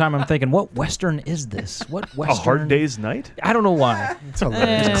that whole time I'm thinking, what Western is this? What A Western? Hard Day's Night? I don't know why. It's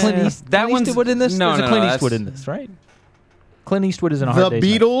hilarious. Is Clint one's- Eastwood in this? no, There's no, a Clint no, Eastwood that's- in this, right? Clint Eastwood is in A The Hard Day's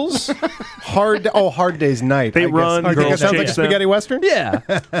Night. Beatles, Hard Day's Night. They I guess. run, I think girls that sounds like a chase them. spaghetti western. Yeah,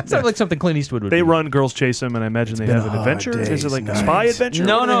 sounds like something Clint Eastwood would. They be. run, girls chase them, and I imagine they been have a an hard adventure. Is it day's like a night. spy adventure?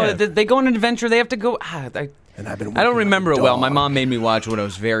 No, What do no, they have? they go on an adventure. They have to go. And I've been. I don't remember it well. My dog. mom made me watch when I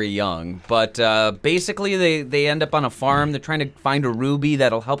was very young. But basically, they end up on a farm. They're trying to find a ruby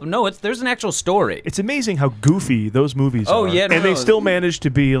that'll help them. No, there's an actual story. It's amazing how goofy those movies Oh, are. yeah, no, and they no. still manage to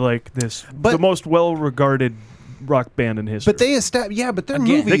be like this, the most well-regarded rock band in history. But they but their Again,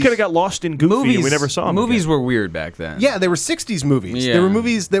 movies. They could have got lost in Goofy and we never saw them. Movies were weird back then. Yeah, they were 60s movies. Yeah. They were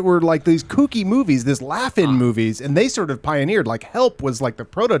movies that were like these kooky movies, this laugh-in movies, and they sort of pioneered. Like Help was like the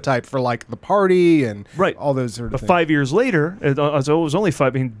prototype for like The Party and all those sort of But things. 5 years later, it was only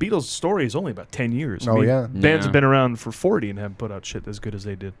 5. I mean, Beatles' story is only about 10 years. I Oh, mean, yeah. Bands Yeah. have been around for 40 and haven't put out shit as good as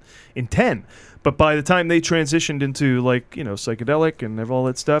they did in 10. But by the time they transitioned into psychedelic and all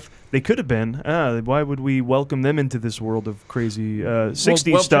that stuff, they could have been. Why would we welcome them into this world of crazy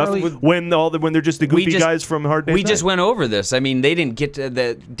 60s stuff Charlie, when they're just the goofy guys from Hard Day's We Night? just went over this. I mean, they didn't get to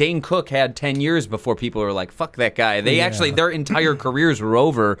Dane Cook had 10 years before people were like, fuck that guy. They actually, their entire careers were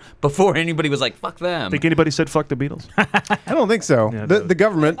over before anybody was like, fuck them. Think anybody said fuck the Beatles? I don't think so. The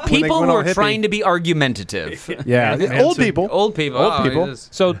government. when they People went all were hippie- trying to be argumentative. Yeah, old people. Old people. Old Oh, people. it is-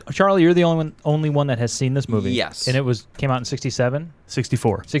 So, Charlie, you're the only one that has seen this movie. Yes. And it came out in 67?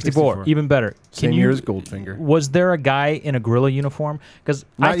 64. 64. Even better. Same year as Goldfinger. Was there a guy in a gorilla uniform? Because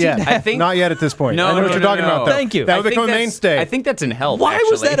Not yet. I think- Not yet at this point. No, I know no, what you're no, talking no. about. Though. Thank you. That I would think become a that's- mainstay. I think that's in Help. Why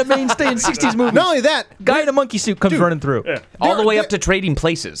was actually. that a mainstay in 60s movies? Not only that, Guy in a monkey suit comes running through. All the way up to Trading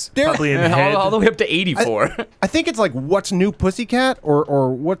Places. Probably in Head. all the way up to 84. I think it's like What's New Pussycat or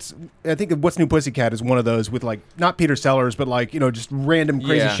What's New Pussycat is one of those with like not Peter Sellers but like just random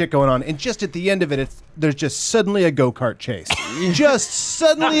crazy Yeah. shit going on, and just at the end of it there's just suddenly a go-kart chase. Just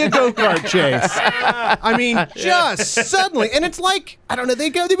suddenly a go-kart chase. I mean, just suddenly, and it's like I don't know.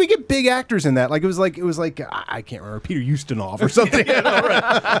 We get big actors in that. Like it was like I can't remember, Peter Ustinov or something.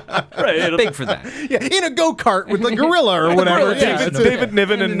 Right. Big for that. Yeah, in a go-kart with a gorilla or whatever. David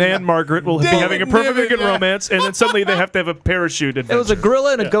Niven and Nan Margaret will be David having a perfectly Niven, good yeah. romance, and then suddenly they have to have a parachute It adventure. was a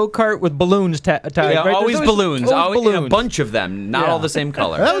gorilla and a go-kart with balloons tied. Yeah, right? always There's balloons. Always balloons. a bunch of them, not all the same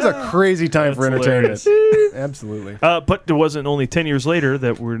color. That was a crazy time for That's entertainment. hilarious. Absolutely. But it wasn't only 10 years later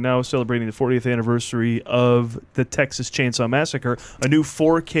that we're now celebrating the 40th anniversary of of the Texas Chainsaw Massacre, a new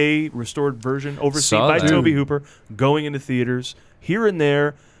 4K restored version overseen Saw by that. Tobe Hooper, going into theaters here and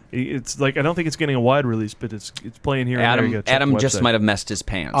there. It's like I don't think it's getting a wide release, but it's playing here and there. You gotta check Adam the just website. might have messed his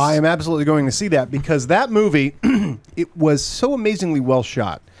pants. I am absolutely going to see that because that movie, it was so amazingly well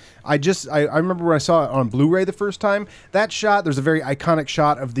shot. I remember when I saw it on Blu-ray the first time. That shot, there's a very iconic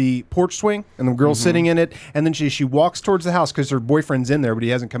shot of the porch swing and the girl sitting in it, and then she walks towards the house because her boyfriend's in there, but he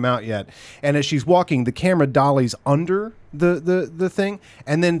hasn't come out yet. And as she's walking, the camera dollies under the thing,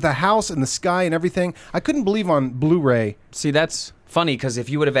 and then the house and the sky and everything. I couldn't believe on Blu-ray. See, that's funny because if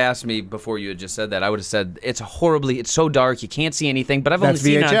you would have asked me before you had just said that, I would have said it's so dark, you can't see anything. But I've only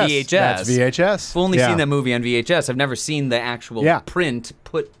seen it on VHS. That's VHS. I've only seen that movie on VHS. I've never seen the actual print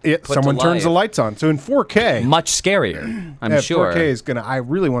put someone to turns life. the lights on. So in 4K, much scarier. I'm sure 4K is gonna. I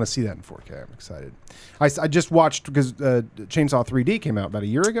really want to see that in 4K. I'm excited. I just watched because Chainsaw 3D came out about a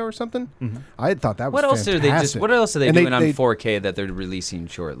year ago or something. I had thought that was fantastic. What else are they doing on 4K that they're releasing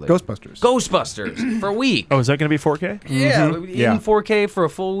shortly? Ghostbusters for a week. Oh, is that going to be 4K? Yeah, in 4K for a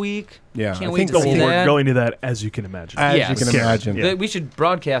full week. Yeah, can't wait to see that. We're going to that, as you can imagine. We should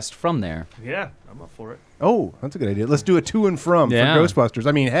broadcast from there. Yeah, I'm up for it. Oh, that's a good idea. Let's do a to and from for Ghostbusters.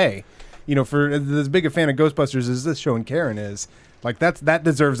 I mean, hey, for as big a fan of Ghostbusters as this show and Karen is, like that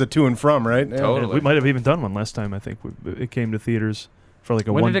deserves a to and from, right? Totally. We might have even done one last time. I think it came to theaters for like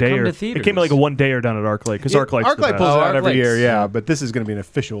a When one did it day. come to theaters? It came like a one dayer down at ArcLight because ArcLight's the best. pulls it out every year, yeah. But this is going to be an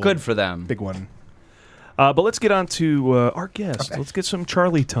official. Good for them. Big one. But let's get on to our guest. Okay. Let's get some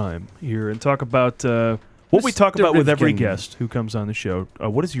Charley time here and talk about what we talk about with every guest who comes on the show.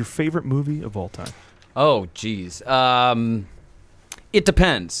 What is your favorite movie of all time? Oh, geez. It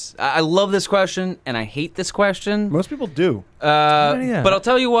depends. I love this question, and I hate this question. Most people do. But I'll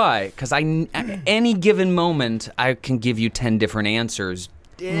tell you why. Because at any given moment, I can give you 10 different answers.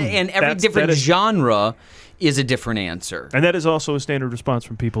 And every different genre is a different answer. And that is also a standard response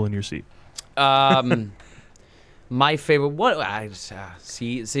from people in your seat. My favorite... What?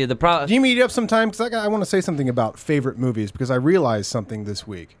 See the problem... Do you meet up sometime? Because I want to say something about favorite movies, because I realized something this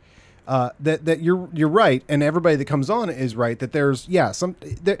week. That you're right, and everybody that comes on is right. That there's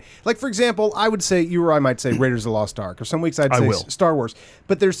like for example, I would say you or I might say Raiders of the Lost Ark, or some weeks I'd say Star Wars.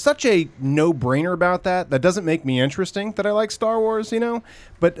 But there's such a no-brainer about that doesn't make me interesting that I like Star Wars,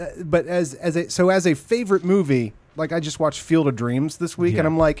 But as a favorite movie, like I just watched Field of Dreams this week, and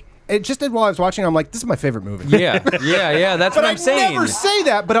I'm like. It just did while I was watching. I'm like, this is my favorite movie. Yeah. That's what I'm saying. I never say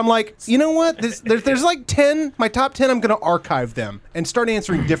that, but I'm like, you know what? There's like 10. My top 10. I'm going to archive them and start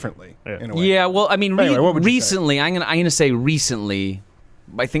answering differently. In a way. Yeah. Well, I mean, anyway, what would you recently, say? I'm gonna say recently.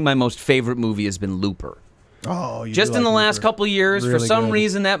 I think my most favorite movie has been Looper. Oh, just in the last couple of years, really for some good.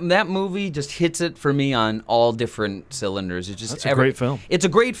 reason, that movie just hits it for me on all different cylinders. It's just That's a great film. It's a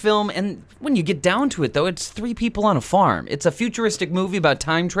great film, and when you get down to it, though, it's 3 people on a farm. It's a futuristic movie about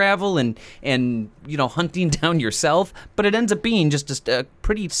time travel and hunting down yourself, but it ends up being just a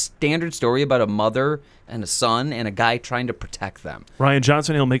pretty standard story about a mother and a son and a guy trying to protect them. Rian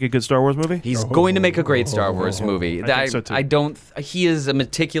Johnson, he'll make a good Star Wars movie? He's going to make a great Star Wars movie. I think so too. He is a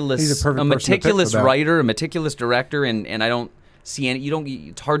meticulous, He's a perfect person to pick for that. writer, a meticulous director, and I don't see any.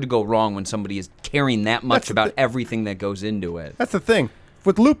 It's hard to go wrong when somebody is caring that much about everything that goes into it. That's the thing.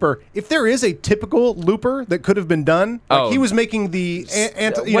 With Looper, if there is a typical Looper that could have been done, like he was making the...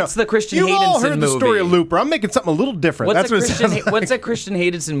 what's the Christian Haydenson movie? You all heard the story of Looper. I'm making something a little different. What's that Christian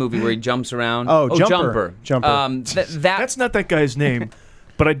Haydenson movie where he jumps around? Oh, Jumper. That's not that guy's name,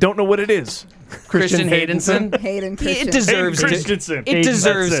 but I don't know what it is. Christian Haydenson? Hayden Christian. It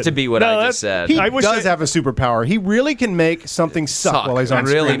deserves to be what I just said. He does have a superpower. He really can make something suck while he's on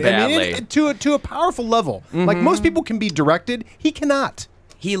really screen. badly. I mean, to a powerful level. Like most people can be directed, he cannot.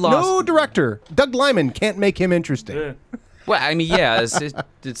 He lost. No director. Doug Liman can't make him interesting. Yeah. Well, I mean, yeah.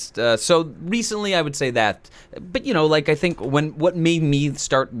 So recently, I would say that. But I think what made me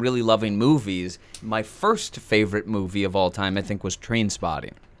start really loving movies, my first favorite movie of all time, I think, was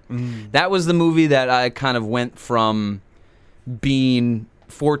Trainspotting. That was the movie that I kind of went from being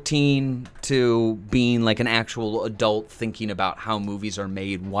 14 to being like an actual adult, thinking about how movies are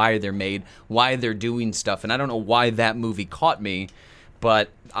made, why they're doing stuff, and I don't know why that movie caught me.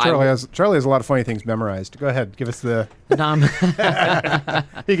 But Charley has a lot of funny things memorized. Go ahead, give us the. He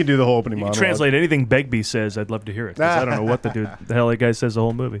can do the whole opening monologue. Translate anything Begbie says. I'd love to hear it. 'Cause I don't know what the hell that guy says the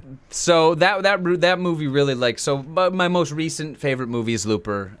whole movie. So that movie really my most recent favorite movie is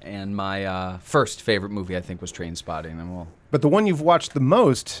Looper, and my first favorite movie I think was Trainspotting. But the one you've watched the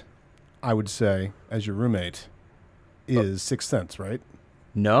most, I would say, as your roommate, is Sixth Sense, right?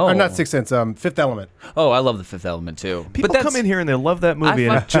 No. Or not Sixth Sense, Fifth Element. Oh, I love The Fifth Element, too. People come in here and they love that movie,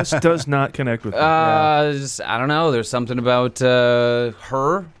 and it just does not connect with me. I don't know. There's something about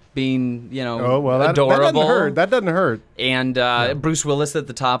her being, adorable. That doesn't hurt. And Bruce Willis at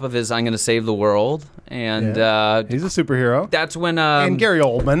the top of his I'm Gonna Save the World. And he's a superhero. That's when... and Gary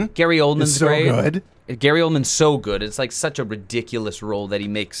Oldman. Gary Oldman's is so great. good. Gary Oldman's so good. It's like such a ridiculous role that he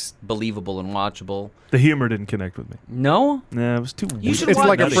makes believable and watchable. The humor didn't connect with me. No? Nah, it was too weird. It's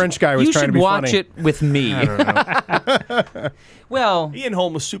like a French guy was trying to be funny. You should watch it with me. I don't know. Well... Ian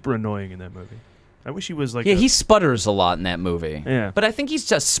Holm was super annoying in that movie. I wish he was like... Yeah, he sputters a lot in that movie. Yeah. But I think he's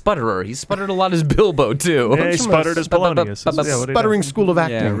just sputterer. He sputtered a lot as Bilbo, too. Yeah, he sputtered as Polonius. Sputtering School of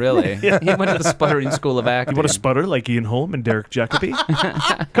Acting. Yeah, really. He went to the Sputtering School of Acting. You want to sputter like Ian Holm and Derek Jacobi?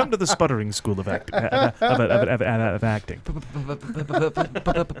 Come to the Sputtering School of Acting.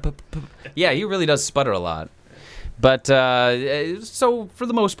 Yeah, he really does sputter a lot. But so for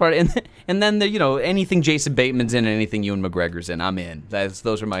the most part, and then anything Jason Bateman's in and anything Ewan McGregor's in, I'm in.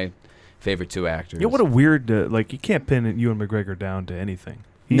 Those are my favorite two actors. Yeah, what a weird you can't pin Ewan McGregor down to anything.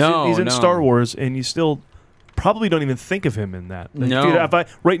 He's in no. Star Wars, and you still probably don't even think of him in that. Like, No.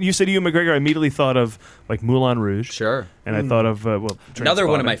 Dude, you said Ewan McGregor, I immediately thought of like Moulin Rouge. Sure. And I thought of another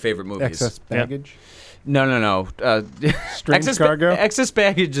one of my favorite movies. Excess Baggage. No. Strange Cargo? Excess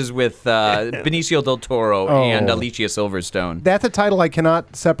Baggage is with Benicio del Toro and Alicia Silverstone. That's a title I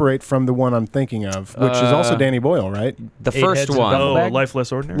cannot separate from the one I'm thinking of, which is also Danny Boyle, right? The first one. Life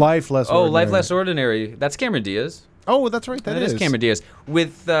Less Ordinary? Life Less Ordinary. Oh, Life Less Ordinary. That's Cameron Diaz. Oh, that's right. That is Cameron Diaz.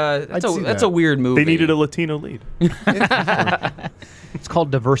 With that's a weird movie. They needed a Latino lead. It's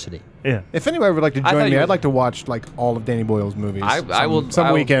called Diversity. Yeah. If anybody would like to join me, I'd like to watch like all of Danny Boyle's movies. I will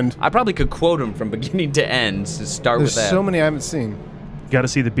some weekend. I probably could quote him from beginning to end. To start There's with that. so many I haven't seen. Got to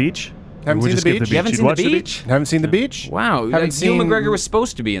see The Beach? Haven't seen The Beach? You haven't seen The Beach? Haven't seen The Beach? Wow. Haven't seen Ewan McGregor was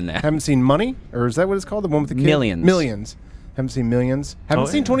supposed to be in that. Haven't seen Money? Or is that what it's called? The one with the kid? Millions. Millions. Haven't seen Millions. Haven't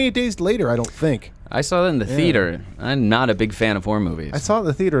seen 28 Days Later, I don't think. I saw that in the theater. I'm not a big fan of horror movies. I saw it in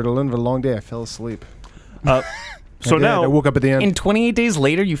the theater at the end of a long day. I fell asleep. So now I woke up at the end. In 28 Days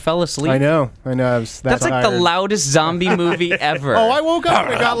Later, you fell asleep? I know. That's like the loudest zombie movie ever. Oh, I woke up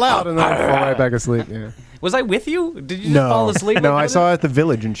and it got loud and then I fell right back asleep. Yeah. Was I with you? Did you just fall asleep? No, I saw it at the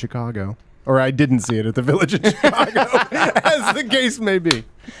Village in Chicago. Or I didn't see it at the Village in Chicago, as the case may be.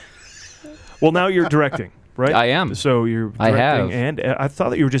 Well, now you're directing, right? I am. So you're directing, I have. and I thought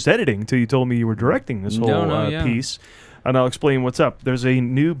that you were just editing until you told me you were directing this whole piece. And I'll explain what's up. There's a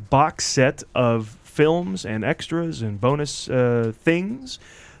new box set of films and extras and bonus things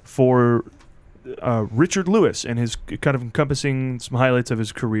for Richard Lewis and his kind of encompassing some highlights of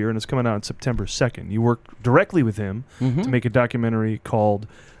his career, and it's coming out on September 2nd. You worked directly with him to make a documentary called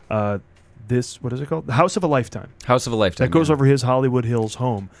what is it called? The House of a Lifetime. House of a Lifetime. That goes over his Hollywood Hills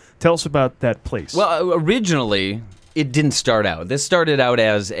home. Tell us about that place. Well, originally, it didn't start out. This started out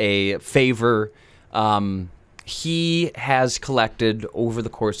as a favor. He has collected over the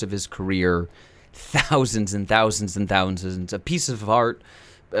course of his career thousands and thousands and thousands of pieces of art,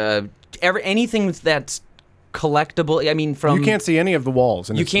 anything that's collectible. I mean, from you can't see any of the walls.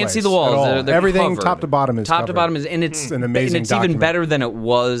 You can't see the walls. They're everything covered. Top to bottom is top covered. to bottom is, and it's an amazing. And it's even better than it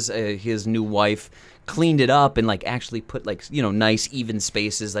was. His new wife cleaned it up and like actually put like nice even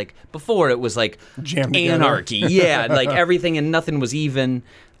spaces. Like before, it was like jammed anarchy. Yeah, like everything and nothing was even.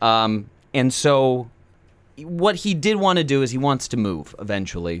 And so, what he did want to do is he wants to move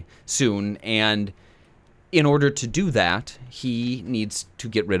eventually soon, and in order to do that, he needs to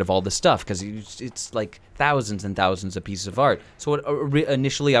get rid of all the stuff because it's like thousands and thousands of pieces of art. So what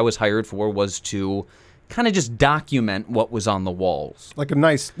initially I was hired for was to kind of just document what was on the walls, like a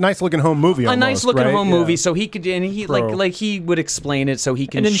nice looking home movie. A nice looking right? home movie, so he could, and he like he would explain it, so he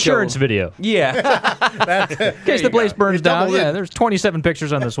can an insurance show. video. Yeah, in case the place burns down. Yeah, there's 27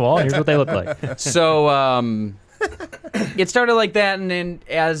 pictures on this wall. Here's what they look like. So it started like that, and then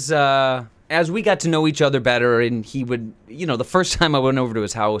as we got to know each other better, and he would, the first time I went over to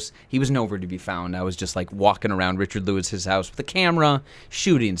his house, he was nowhere to be found. I was just like walking around Richard Lewis's house with a camera,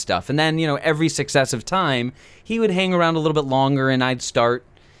 shooting stuff. And then, every successive time, he would hang around a little bit longer, and I'd start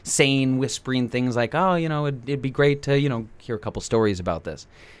whispering things like, oh, it'd be great to, hear a couple stories about this.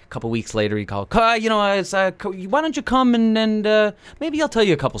 A couple weeks later, he called, why don't you come and maybe I'll tell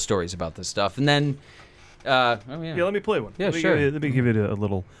you a couple stories about this stuff. And then... Yeah, let me play one. Yeah, sure. Let me give it a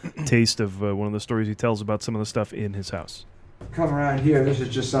little taste of one of the stories he tells about some of the stuff in his house. Come around here. This is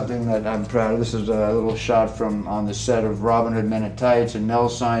just something that I'm proud of. This is a little shot from on the set of Robin Hood Men in Tights, and Mel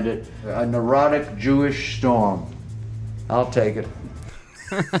signed it. A neurotic Jewish storm. I'll take it.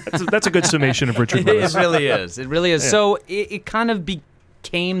 That's a good summation of Richard Lewis. It really is. It really is. Yeah. So it kind of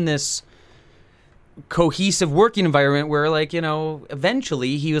became this cohesive working environment where, like,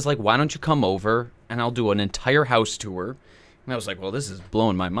 eventually he was like, why don't you come over and I'll do an entire house tour. And I was like, well, this is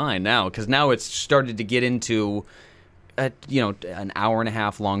blowing my mind now, because now it's started to get into an hour and a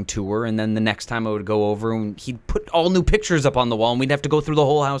half long tour, and then the next time I would go over and he'd put all new pictures up on the wall and we'd have to go through the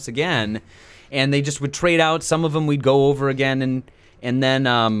whole house again, and they just would trade out. Some of them we'd go over again, and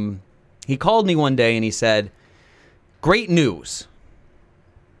then he called me one day and he said, great news.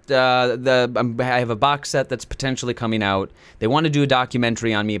 I have a box set that's potentially coming out. They want to do a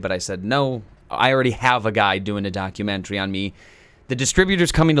documentary on me, but I said, no, I already have a guy doing a documentary on me. The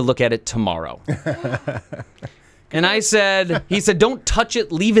distributor's coming to look at it tomorrow. And he said, don't touch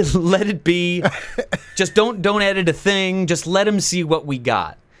it, leave it, let it be. Just don't edit a thing. Just let him see what we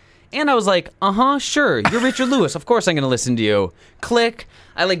got. And I was like, sure. You're Richard Lewis. Of course I'm going to listen to you. Click.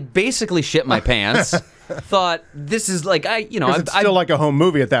 I basically shit my pants. Thought this is it's still like a home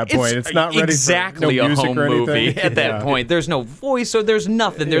movie at that point. It's not ready exactly for no a music home or anything. movie at that point. There's no voice or there's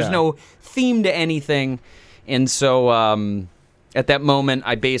nothing. There's no theme to anything. And so at that moment,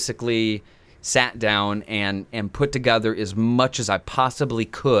 I basically sat down and put together as much as I possibly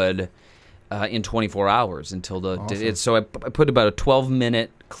could in 24 hours until so I put about a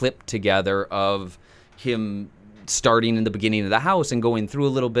 12-minute clip together of him starting in the beginning of the house and going through a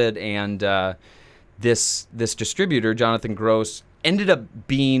little bit, and this distributor, Jonathan Gross, ended up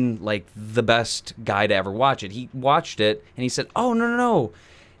being like the best guy to ever watch it. He watched it and he said, oh, no.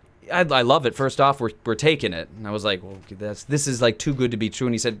 I love it. First off, we're taking it. And I was like, well, this is like too good to be true.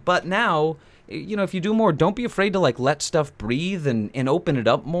 And he said, but now, if you do more, don't be afraid to let stuff breathe and open it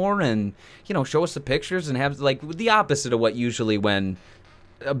up more, and, show us the pictures and have the opposite of what usually when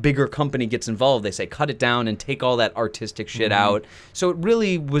a bigger company gets involved, they say cut it down and take all that artistic shit out. So it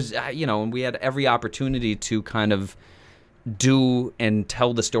really was, and we had every opportunity to kind of do and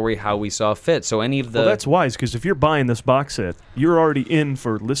tell the story how we saw fit. So well, that's wise, because if you're buying this box set, you're already in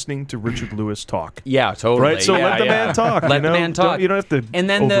for listening to Richard Lewis talk. Yeah, totally. Right. So let the man talk. Let the man talk. You don't have to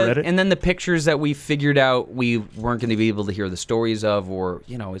over-edit. And then the pictures that we figured out we weren't going to be able to hear the stories of, or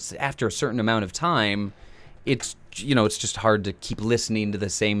it's after a certain amount of time, it's just hard to keep listening to the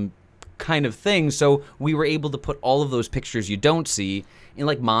same kind of thing. So we were able to put all of those pictures you don't see in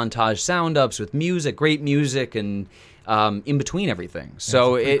montage sound ups with music, great music, and in between everything.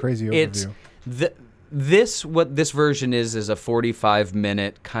 So crazy overview. What this version is a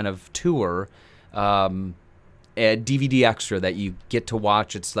 45-minute kind of tour, a DVD extra that you get to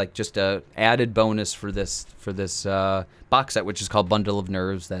watch. It's just a added bonus for this box set, which is called Bundle of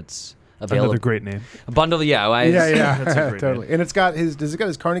Nerves. That's available. Another great name. A bundle, yeah. That's a great totally. name. And it's got does it got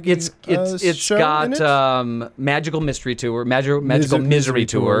his Carnegie it's show got in it? Magical Mystery Tour, Magical Misery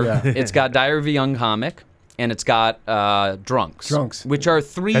Tour. Yeah. It's got Diary of a Young Comic, and it's got Drunks, which are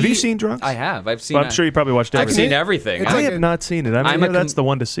three. Have you seen Drunks? I have. I've seen. Well, I'm sure you probably watched everything. I've seen everything. I have not seen it. I mean, that's the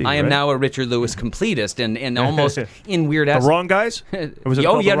one to see. I am right? now a Richard Lewis completist, and almost in weird. The Wrong Guys? Was it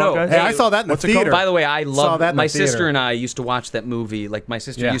called The Wrong Guys? Hey, I saw that in the theater. By the way, I love that. My sister and I used to watch that movie. My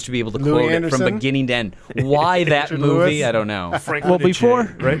sister used to be able to Louis quote Anderson? it from beginning to end. Why that movie? Lewis? I don't know. Franklin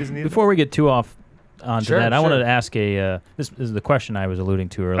before we get too off onto Sure, that, I sure. wanted to ask this is the question I was alluding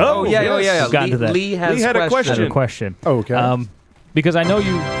to earlier. Oh, yeah. We've gotten to that. Lee has had a question. I had a question. Oh, okay. Because I know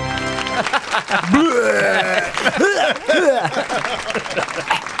you.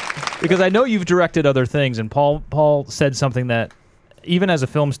 Because I know you've directed other things, and Paul said something that, even as a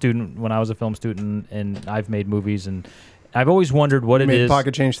film student, when I was a film student, and I've made movies, and I've always wondered what it is.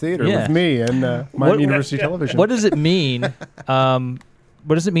 Pocket Change Theater with me and my University Television. What does it mean?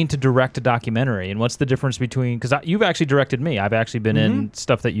 What does it mean to direct a documentary, and what's the difference between? Because you've actually directed me. I've actually been in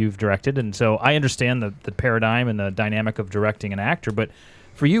stuff that you've directed, and so I understand the paradigm and the dynamic of directing an actor. But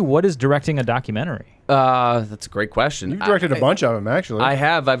for you, what is directing a documentary? That's a great question. You've directed a bunch of them, actually. I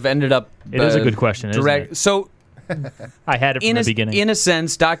have. I've ended up. It is a good question. Isn't it? So. I had it from the beginning. In a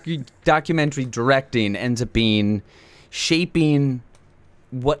sense, documentary directing ends up being shaping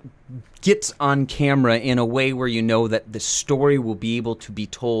what gets on camera in a way where you know that the story will be able to be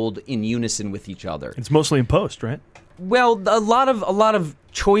told in unison with each other. It's mostly in post, right? Well, a lot of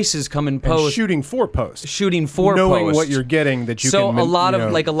choices come in post. And shooting for post. Knowing what you're getting that you so can. So a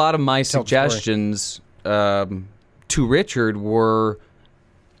lot of my suggestions to Richard were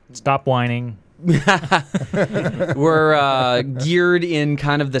stop whining. Were geared in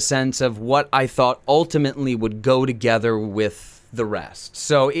kind of the sense of what I thought ultimately would go together with the rest.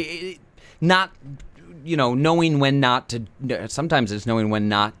 So not, knowing when not to. Sometimes it's knowing when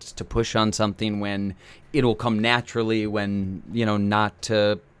not to push on something, when it'll come naturally, when not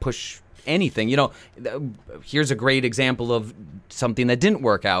to push anything. Here's a great example of something that didn't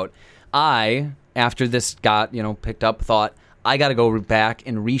work out. I, after this got, picked up, thought, I got to go back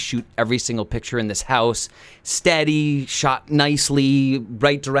and reshoot every single picture in this house. Steady, shot nicely,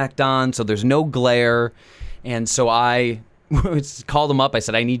 right direct on, so there's no glare. And so I called him up. I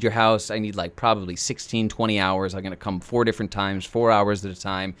said, I need your house. I need probably 16, 20 hours. I'm going to come 4 different times, 4 hours at a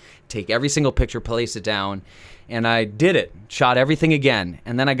time, take every single picture, place it down. And I did it, shot everything again.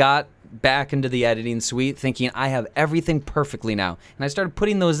 And then I got back into the editing suite thinking I have everything perfectly now. And I started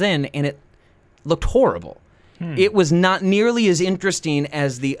putting those in, and it looked horrible. It was not nearly as interesting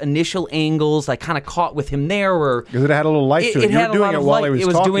as the initial angles I kind of caught with him there. Because it had a little life to it. You were doing it while he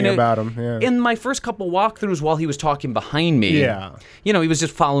was talking about him. Yeah. In my first couple walkthroughs while he was talking behind me, he was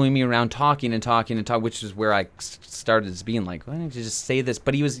just following me around talking, which is where I started as being like, why don't you just say this?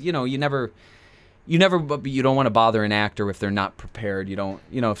 But he was, you don't want to bother an actor if they're not prepared.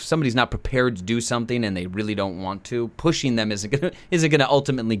 If somebody's not prepared to do something and they really don't want to, pushing them isn't gonna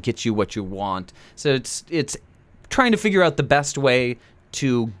ultimately get you what you want. So it's trying to figure out the best way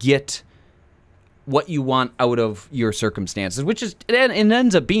to get what you want out of your circumstances, which is it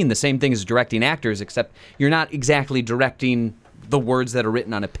ends up being the same thing as directing actors, except you're not exactly directing the words that are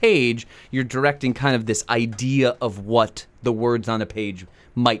written on a page. You're directing kind of this idea of what the words on a page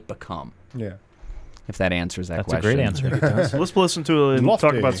might become. Yeah. If that answers that That's question. That's a great answer. So let's listen to it and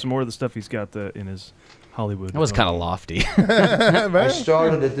talk about some more of the stuff he's got in his Hollywood. That was kind of lofty. I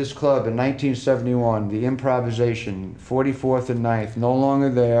started at this club in 1971, the Improvisation, 44th and 9th, no longer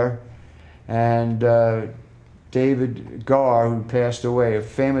there. And David Garr, who passed away, a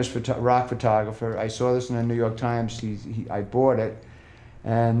famous rock photographer, I saw this in the New York Times. I bought it.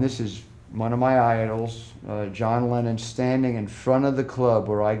 And this is one of my idols, John Lennon, standing in front of the club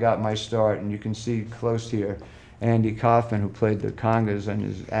where I got my start. And you can see close here Andy Kaufman, who played the congas in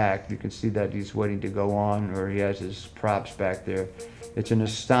his act. You can see that he's waiting to go on, or he has his props back there. It's an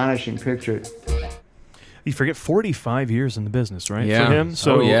astonishing picture. You forget 45 years in the business, right? Yeah. For him.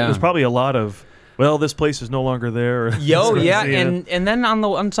 So there's probably a lot of, well, this place is no longer there. And then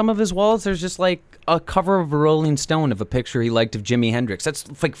on some of his walls, there's just a cover of a Rolling Stone of a picture he liked of Jimi Hendrix. That's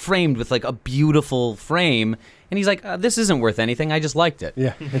framed with a beautiful frame. And he's like, this isn't worth anything. I just liked it.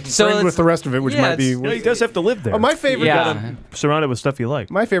 Yeah. It's framed with the rest of it, which might be... he does have to live there. Oh, my favorite... Yeah. Surrounded with stuff you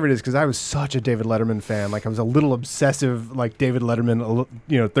like. My favorite is because I was such a David Letterman fan. I was a little obsessive, David Letterman,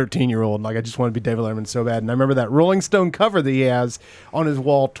 13-year-old. I just wanted to be David Letterman so bad. And I remember that Rolling Stone cover that he has on his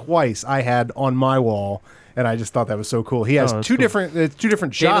wall twice, I had on my wall. And I just thought that was so cool. He has two different shots.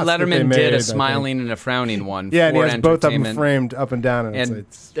 David Letterman did a smiling and a frowning one. Yeah, and he has both of them framed up and down. And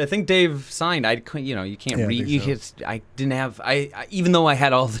I think Dave signed. You can't read. I didn't have. Even though I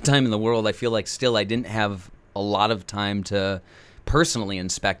had all the time in the world, I feel like still I didn't have a lot of time to personally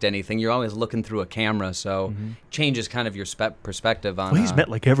inspect anything. You're always looking through a camera, so changes kind of your perspective on. Well, he's met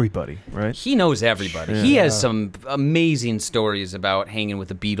everybody, right? He knows everybody. Yeah. He has some amazing stories about hanging with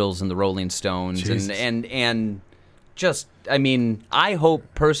the Beatles and the Rolling Stones, and just, I hope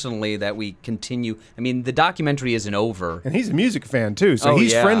personally that we continue. The documentary isn't over. And he's a music fan, too, so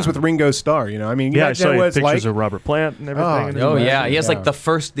he's friends with Ringo Starr, I saw pictures of Robert Plant and everything. He has the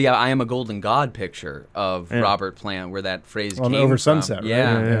first, I Am a Golden God picture of Robert Plant, where that phrase came Over from. Sunset,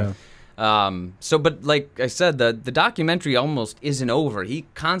 right? Yeah. But like I said, the documentary almost isn't over. He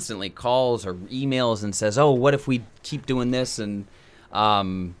constantly calls or emails and says, oh, what if we keep doing this? And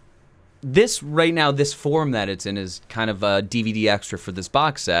this right now, this form that it's in is kind of a DVD extra for this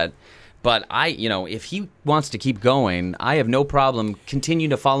box set. But if he wants to keep going, I have no problem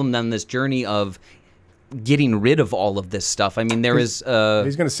continuing to follow him on this journey of getting rid of all of this stuff. There is...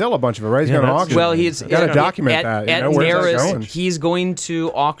 he's going to sell a bunch of it, right? He's going to auction. Well, he's got to document that. At Naris, he's going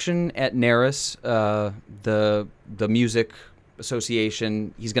to auction at Naris, the music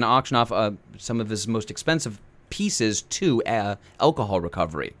association. He's going to auction off some of his most expensive pieces to alcohol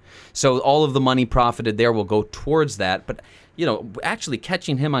recovery. So all of the money profited there will go towards that. But actually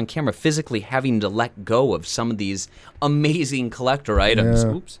catching him on camera, physically having to let go of some of these amazing collector items.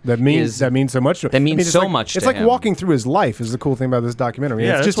 Yeah. That means so much to him. That means so much. It's like walking through his life is the cool thing about this documentary.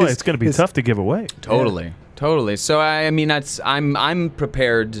 Yeah, it's going to be tough to give away. Totally. So I'm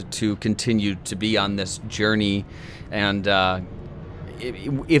prepared to continue to be on this journey, and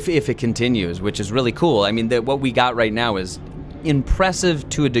if it continues, which is really cool. What we got right now is impressive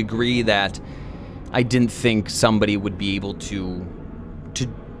to a degree that I didn't think somebody would be able to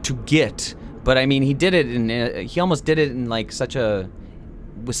get. But he did it he almost did it in such a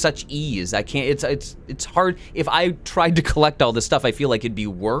with such ease. I can't. It's hard. If I tried to collect all this stuff, I feel like it'd be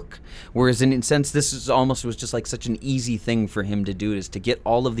work. Whereas in a sense, this is almost was just like such an easy thing for him to do, is to get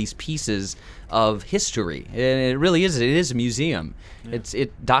all of these pieces of history. And it really is. It is a museum. Yeah.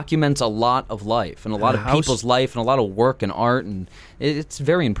 It documents a lot of life and a lot of people's life and a lot of work and art, and it's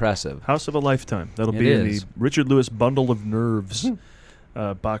very impressive. House of a Lifetime. That'll be in the Richard Lewis Bundle of Nerves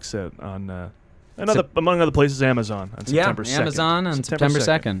box set on. Among other places, Amazon on September 2nd. Amazon on September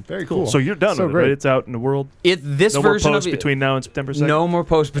 2nd. Very cool. So you're done with it, right? It's out in the world? This no version more posts of it, between now and September 2nd? No more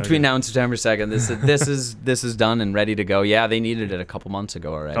posts between now and September 2nd. This is done and ready to go. Yeah, they needed it a couple months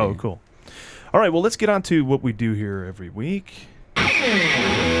ago already. Oh, cool. All right, well, let's get on to what we do here every week.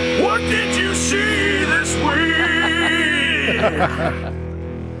 What did you see this week?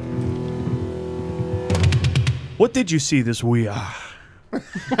 What did you see this week?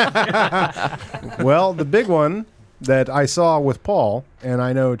 Well, the big one that I saw with Paul, and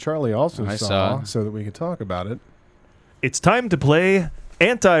I know Charlie also saw, so that we could talk about it. It's time to play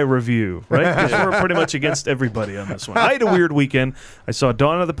anti-review, right? Because we're pretty much against everybody on this one. I had a weird weekend. I saw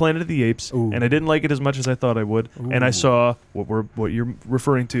Dawn of the Planet of the Apes, and I didn't like it as much as I thought I would. And I saw what you're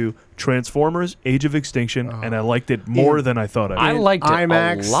referring to, Transformers: Age of Extinction, and I liked it more than I thought I would. I liked it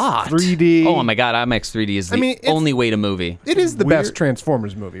IMAX, a lot. 3D. Oh my God, IMAX 3D is the only way to movie. It is the best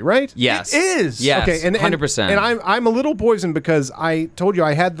Transformers movie, right? Yes, it is. Yes, okay, and 100%. And I'm a little poisoned because I told you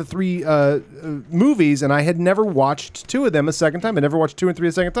I had the 3 movies, and I had never watched 2 of them a second time. I never watched 2 and 3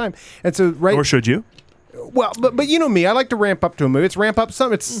 a second time, and so Or should you? Well, but you know me, I like to ramp up to a movie. It's ramp up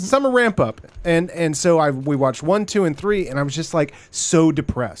some. It's summer ramp up, and so we watched 1, 2, and 3, and I was just like so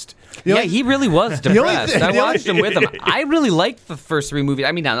depressed. He really was depressed. I watched him with him. I really liked the first 3 movies.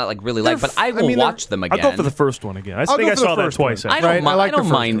 I mean, not like really like, but I will watch them again. I'll go for the first one again. I think I saw that twice. I don't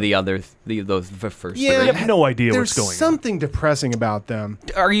mind the other the first 3. I have no idea what's going on. There's something depressing about them.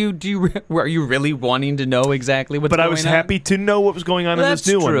 Are you really wanting to know exactly what's going on? But I was happy to know what was going on in this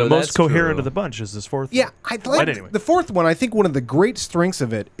new one. The most coherent of the bunch is this fourth one. Yeah, I like anyway. The fourth one. I think one of the great strengths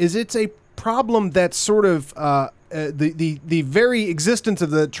of it is it's a problem that's sort of the very existence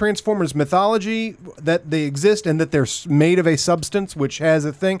of the Transformers mythology, that they exist and that they're made of a substance which has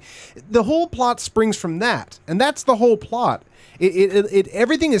a thing. The whole plot springs from that, and that's the whole plot.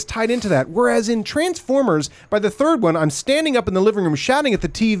 Everything is tied into that. Whereas in Transformers, by the third one, I'm standing up in the living room shouting at the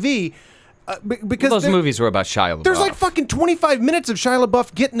TV. Because those movies were about Shia LaBeouf. There's like fucking 25 minutes of Shia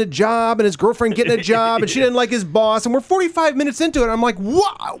LaBeouf getting a job and his girlfriend getting a job and she didn't like his boss, and we're 45 minutes into it. I'm like,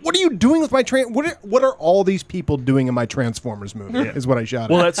 what? What are you doing with my what are all these people doing in my Transformers movie? Is what I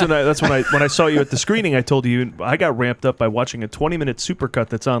shouted. Well, that's when I saw you at the screening. I told you I got ramped up by watching a 20-minute supercut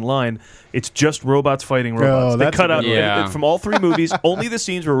that's online. It's just robots fighting robots. They cut out from all 3 movies only the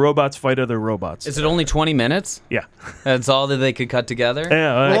scenes where robots fight other robots. Is it only 20 minutes? Yeah, that's all that they could cut together.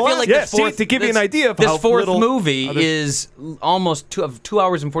 Yeah, I feel like the fourth. To give you an idea of this how fourth movie is almost 2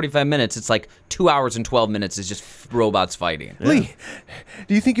 hours and 45 minutes. It's like 2 hours and 12 minutes is just robots fighting. Yeah. Lee,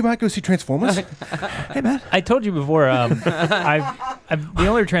 do you think you might go see Transformers? Hey, man. I told you before, the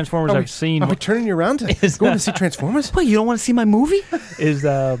only Transformers I've seen... Are we turning you around to going to see Transformers? Wait, you don't want to see my movie?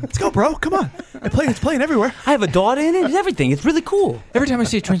 Let's go, bro. Come on. It's playing everywhere. I have a daughter in it and everything. It's really cool. Every time I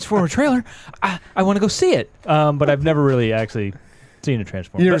see a Transformer trailer, I want to go see it. But I've never really actually... seen a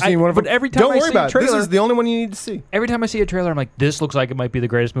Transformer. You never seen one of them? But every time Don't I worry see about a trailer, it. This is the only one you need to see. Every time I see a trailer, I'm like, this looks like it might be the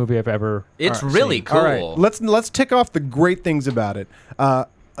greatest movie I've ever It's really seen. cool. All right, let's tick off the great things about it.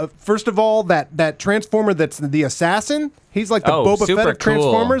 First of all, that Transformer that's the assassin. He's like the Boba Fett of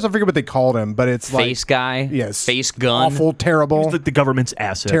Transformers. Cool. I forget what they called him, but it's like face guy. Yes, face gun. Awful, terrible. He's like the government's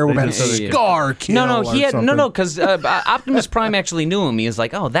asset. Terrible man. Scar kill. No, because Optimus Prime actually knew him. He was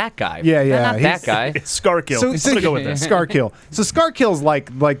like, oh, that guy. Yeah, not that guy. Scar kill. So I'm gonna go with that. Scar kill. So Scar kill's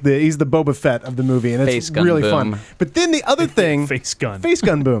he's the Boba Fett of the movie, and it's really fun. But then the other thing, face gun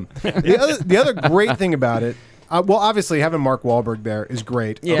boom. The other great thing about it. Well, obviously having Mark Wahlberg there is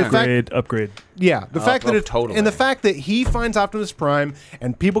great. Yeah. Upgrade. Yeah, the fact that totally. And the fact that he finds Optimus Prime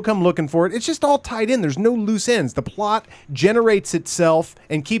and people come looking for it, it's just all tied in. There's no loose ends. The plot generates itself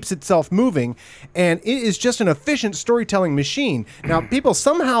and keeps itself moving, and it is just an efficient storytelling machine. Now, people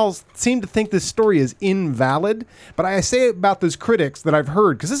somehow seem to think this story is invalid, but I say about those critics that I've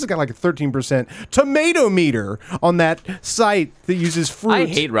heard, because this has got like a 13% tomato meter on that site that uses fruit. I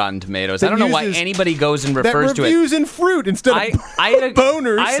hate Rotten Tomatoes. I don't know why anybody goes and refers to it. Reviews in fruit instead of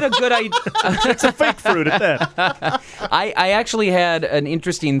boners. I had a good idea. It's a fake fruit at that. I actually had an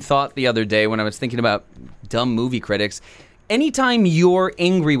interesting thought the other day when I was thinking about dumb movie critics. Anytime you're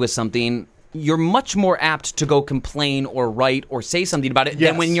angry with something, you're much more apt to go complain or write or say something about it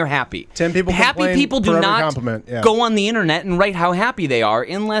than when you're happy. 10 people happy complain people do for every not compliment. Yeah. go on the internet and write how happy they are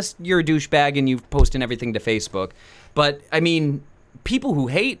unless you're a douchebag and you've posted everything to Facebook. But I mean, people who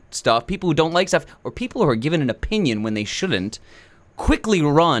hate stuff, people who don't like stuff, or people who are given an opinion when they shouldn't, quickly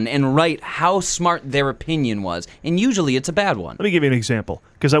run and write how smart their opinion was, and usually it's a bad one. Let me give you an example,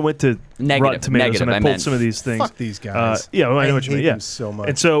 because I went to Rotten Tomatoes and I pulled some of these things. Fuck these guys. Yeah, well, I know what you mean. Yeah, them so much.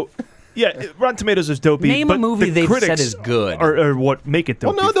 And so, yeah, Rotten Tomatoes is dopey. Name but a movie the they've critics said is good. Are what make it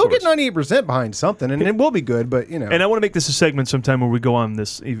dopey. Well, no, they'll get 98% behind something, and it will be good. But and I want to make this a segment sometime where we go on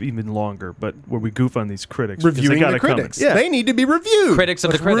this even longer, but where we goof on these critics, reviewing they the critics. Yeah. They need to be reviewed. Critics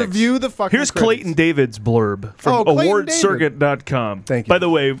of the critics. Review the fucking. Here's critics. Clayton David's blurb from awardcircuit.com. Thank you. By the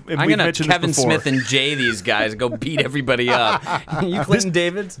way, I'm gonna Kevin Smith and Jay these guys go beat everybody up. You Clayton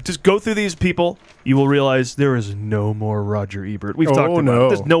Davids? Just go through these people. You will realize there is no more Roger Ebert. We've talked about it.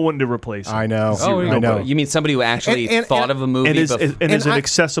 There's no one to replace him. I know. I know. You mean somebody who actually thought of a movie and is an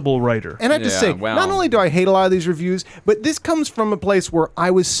accessible writer. And I have to say, not only do I hate a lot of these reviews, but this comes from a place where I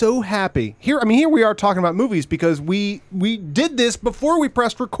was so happy. Here we are talking about movies because we did this before we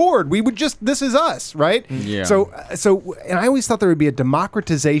pressed record. We would just, this is us, right? Yeah. So, and I always thought there would be a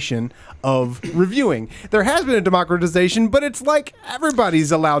democratization of reviewing. There has been a democratization, but it's like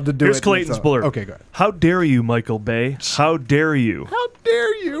everybody's allowed to do Here's it. Clayton's blurb. Okay, go ahead. How dare you, Michael Bay? How dare you? How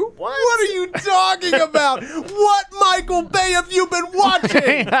dare you? What are you talking about? What Michael Bay have you been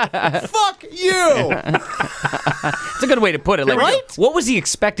watching? Fuck you. It's a good way to put it. Like, right? What was he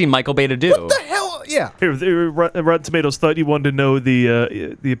expecking Michael Bay to do? What the hell? Yeah. Here, Rotten Tomatoes thought you wanted to know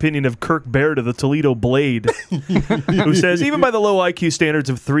the opinion of Kirk Baird of the Toledo Blade, who says, even by the low IQ standards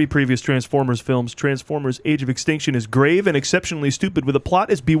of 3 previous Transformers films, Transformers Age of Extinction is grave and exceptionally stupid, with a plot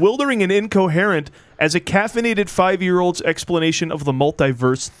as bewildering and incoherent as a caffeinated 5-year-old's explanation of the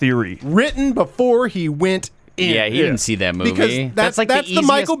multiverse theory. Written before he went in. Yeah, he didn't see that movie. Because that's like the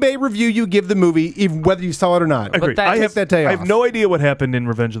Michael Bay review you give the movie, even whether you saw it or not. Agreed. I have that day I off. have no idea what happened in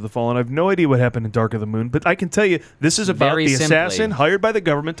Revenge of the Fallen. I have no idea what happened in Dark of the Moon. But I can tell you, this is about Very the simply. assassin hired by the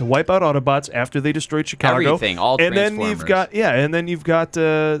government to wipe out Autobots after they destroyed Chicago. Everything, all and then you've got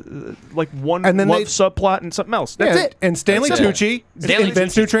like one subplot and something else. That's it. And Stanley Tucci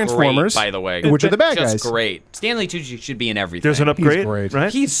invents new Transformers, great, by the way, which are the bad just guys. great. Stanley Tucci should be in everything. There's an upgrade, He's great.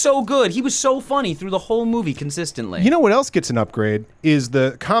 right? He's so good. He was so funny through the whole movie consistently. You know what else gets an upgrade is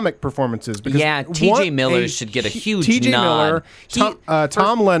the comic performances. Because T.J. Miller should get a huge T.J. nod. Miller,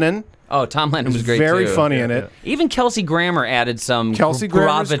 Tom Lennon. Oh, Tom Lennon was great very too. funny in it. Even Kelsey Grammer added some Grammer's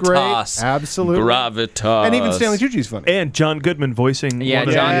gravitas. Great. Absolutely. Gravitas. And even Stanley Tucci's funny. And John Goodman voicing John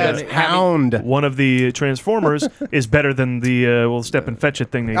Goodman. Hound. One of the Transformers is better than the step and fetch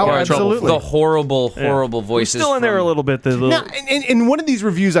it thing they got in trouble for. The horrible voices. Still in there a little bit. Now, in one of these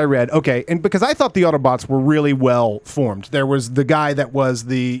reviews I read, and because I thought the Autobots were really well formed. There was the guy that was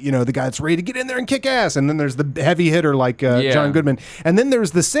the guy that's ready to get in there and kick ass, and then there's the heavy hitter like John Goodman, and then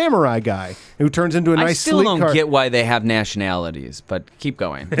there's the samurai guy who turns into a nice I still sleek don't car. get why they have nationalities, but keep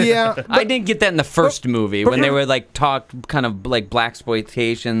going. Yeah, I didn't get that in the first movie when they were like talk kind of like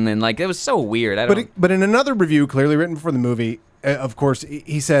blaxploitation and like it was so weird. But in another review, clearly written for the movie, of course,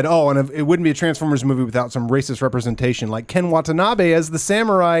 he said, and it wouldn't be a Transformers movie without some racist representation, like Ken Watanabe as the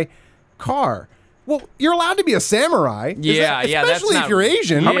samurai car. Well, you're allowed to be a samurai. Especially if you're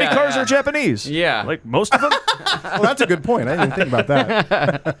Asian. How many cars are Japanese? Yeah. Like most of them? Well, that's a good point. I didn't think about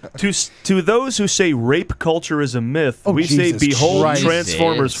that. To those who say rape culture is a myth, we Jesus say behold Christ.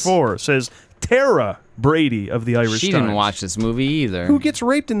 Transformers 4, says Tara Brady of the Irish She Times. didn't watch this movie either. Who gets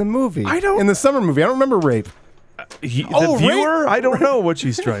raped in the movie? I don't. In the summer movie. I don't remember rape. The viewer? I don't know what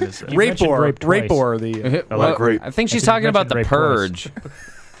she's trying to say. Rape or. I like rape. I think she's talking about the Purge.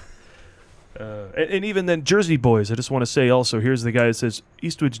 And even then, Jersey Boys, I just want to say also, here's the guy that says,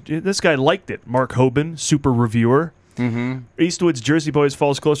 Eastwood's, this guy liked it. Mark Hoban, super reviewer. Mm-hmm. Eastwood's Jersey Boys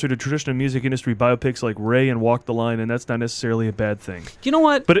falls closer to traditional music industry biopics like Ray and Walk the Line, and that's not necessarily a bad thing. You know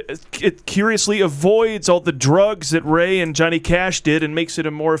what? But it curiously avoids all the drugs that Ray and Johnny Cash did and makes it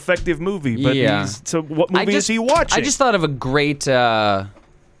a more effective movie. But so what movie is he watching? I just thought of a great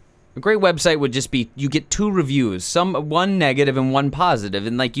website would just be you get 2 reviews, one negative and one positive,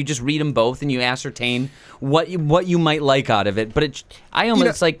 and like you just read them both and you ascertain what you might like out of it. But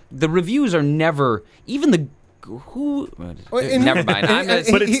it's like the reviews are never even never mind.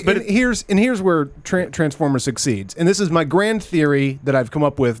 Here's where Transformers succeeds, and this is my grand theory that I've come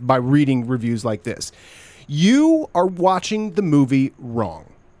up with by reading reviews like this. You are watching the movie wrong.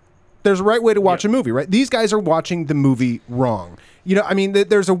 There's a right way to watch a movie, right? These guys are watching the movie wrong.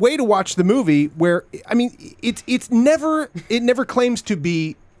 There's a way to watch the movie where, it never claims to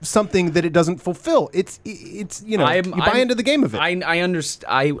be something that it doesn't fulfill. It's you buy into the game of it. I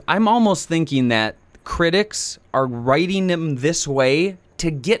understand. I'm almost thinking that critics are writing him this way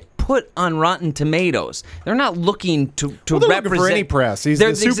to get put on Rotten Tomatoes. They're not looking to they're represent looking for any press. He's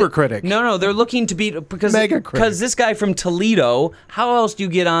the super critic. No, they're looking to be because Mega critic. this guy from Toledo. How else do you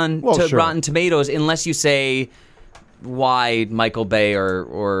get on to Rotten Tomatoes unless you say why Michael Bay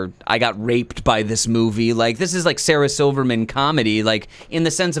or I got raped by this movie? Like, this is like Sarah Silverman comedy. Like, in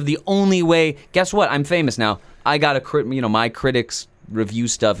the sense of the only way. Guess what? I'm famous now. I got my critics review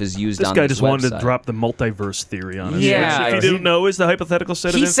stuff is used on this guy just wanted to website. drop the multiverse theory on us. Yeah. Which, if you didn't know, is the hypothetical set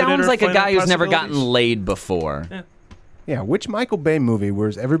of He infinite sounds or like a guy finite who's never gotten possibilities. laid before. Yeah, which Michael Bay movie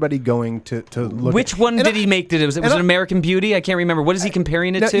was everybody going to look Which at? one did he make? Was it American Beauty? I can't remember. What is he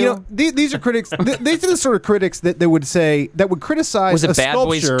comparing it Now, to? these are critics. These are the sort of critics that would criticize Was it a Bad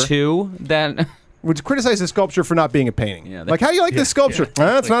sculpture. Boys 2? That would criticize a sculpture for not being a painting. Yeah, Like, how do you like this sculpture?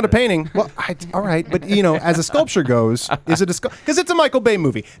 It's not a painting. Well, all right, but as a sculpture goes, is it a sculpture? Because it's a Michael Bay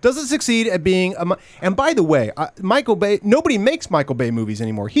movie. Does it succeed at being a? And by the way, Michael Bay. Nobody makes Michael Bay movies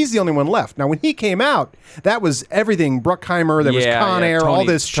anymore. He's the only one left. Now, when he came out, that was everything. Bruckheimer. There was Con Air. All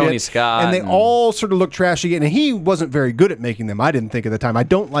this shit. Tony Scott, and they all sort of looked trashy. And he wasn't very good at making them. I didn't think at the time. I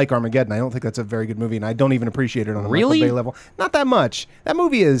don't like Armageddon. I don't think that's a very good movie, and I don't even appreciate it on a Michael Bay level. Not that much. That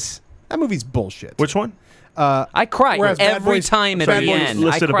movie's bullshit. Which one? I cry every time at the end.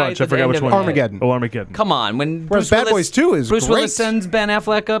 Listed a bunch. I forgot which one. Armageddon. Oh, Armageddon. Come on, when Whereas Bad Boys 2 is Bruce great. Willis sends Ben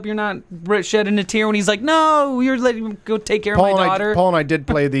Affleck up, you're not shedding a tear when he's like, "No, you're letting him go take care of my daughter." Paul and I did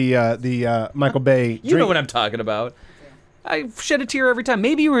play the Michael Bay. You know what I'm talking about. I shed a tear every time.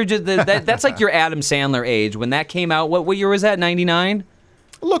 Maybe you were just that's like your Adam Sandler age when that came out. What year was that? 99.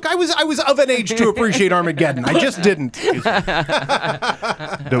 Look, I was of an age to appreciate Armageddon. I just didn't.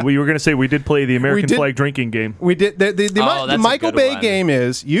 We were going to say we did play the American flag drinking game. We did. The Michael Bay one. game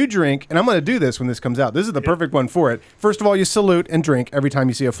is you drink, and I'm going to do this when this comes out. This is the perfect one for it. First of all, you salute and drink every time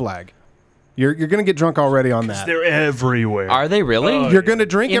you see a flag. You're going to get drunk already on that. They're everywhere. Are they really? You're going to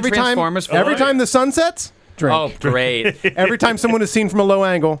drink In every time. Transformers 4? Every time the sun sets, drink. Oh, great. Every time someone is seen from a low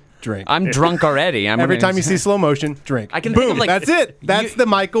angle, drink. I'm drunk already. Every time you see slow motion, drink. I can Boom. think of, like, That's it. That's the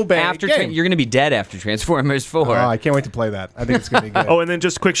Michael Bay game. You're going to be dead after Transformers 4. Oh, I can't wait to play that. I think it's going to be good. Oh, and then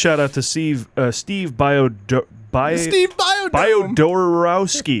just a quick shout out to Steve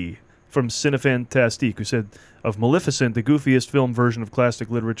Biodorowski from Cinefantastique, who said of Maleficent, the goofiest film version of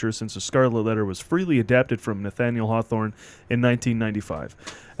classic literature since The Scarlet Letter was freely adapted from Nathaniel Hawthorne in 1995.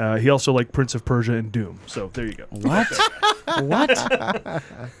 He also liked Prince of Persia and Doom. So there you go. What? What?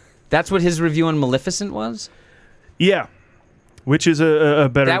 That's what his review on Maleficent was? Yeah. Which is a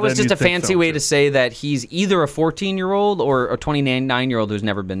better. That was than just you'd a think fancy film, way too. to say that he's either a 14-year-old or a 29-year-old who's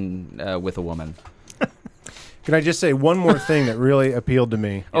never been with a woman. Can I just say one more thing that really appealed to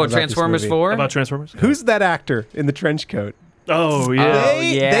me? Oh, about Transformers this movie? 4? About Transformers? Who's that actor in the trench coat? Oh,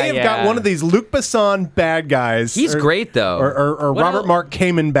 yeah. They have got one of these Luc Besson bad guys. He's great, though. Or Robert Mark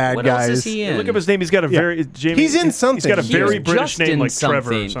Kamen bad what guys. else is he in? Look up his name. He's got a very... Jamie, He's in something. He's got a very was British just name in like Trevor or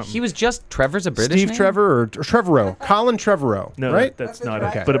something. something. He was just... Trevor's a British Steve name? Trevor or Trevorrow. Colin Trevorrow. No, right? that's not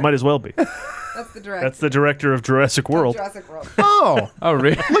director. it. But it might as well be. That's the director. That's the director of Jurassic World. Jurassic World. Oh. Oh,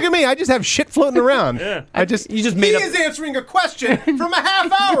 really? Look at me. I just have shit floating around. Yeah. You just made up... is answering a question from a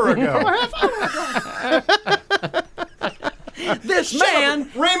half hour ago. This man...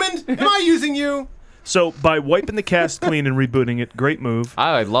 Raymond, am I using you? So by wiping the cast clean and rebooting it, great move.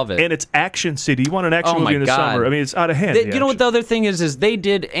 I love it. And it's Action City. You want an action movie in the summer. I mean, it's out of hand. You know what the other thing is they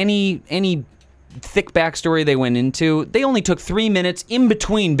did any thick backstory they went into, they only took 3 minutes in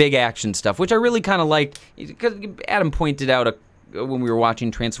between big action stuff, which I really kind of liked. Because Adam pointed out when we were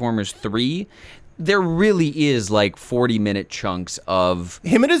watching Transformers 3, there really is like 40-minute chunks of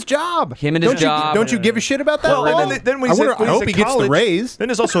him and his job. Don't you give a shit about that? Well, and then when I hope he gets the raise. Then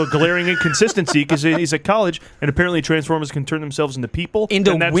there's also a glaring inconsistency because he's at college, and apparently Transformers can turn themselves into people.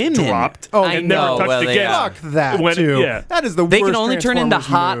 Into and that's women. Dropped. Oh, and never touched again. Fuck that too. Yeah. That is the They worst can only turn into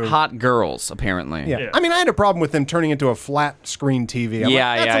Transformers hot move. girls, apparently. Yeah. I mean, I had a problem with them turning into a flat screen TV. I'm Yeah,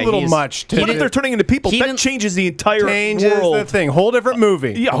 like, that's yeah, a little much. But if they're turning into people, that changes the entire world. The thing. Whole different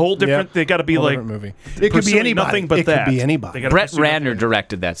movie. Yeah, whole different. Yep. They got to be Whole like different movie. It could be anybody. Nothing but it that. could be anybody. Brett Ratner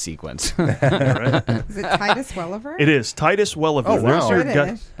directed that sequence. Is it Titus Welliver? It is Titus Welliver. Oh, wow. There's your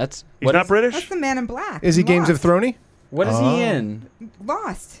British. That's He's not British? That's the Man in Black. Is he Games of Lost. Thrones? What is he in?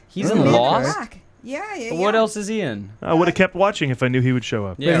 Lost. He's The in Man in Lost? Black. Yeah. What else is he in? I would have kept watching if I knew he would show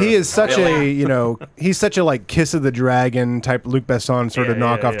up. Yeah, he is such he's such a like Kiss of the Dragon type Luc Besson sort of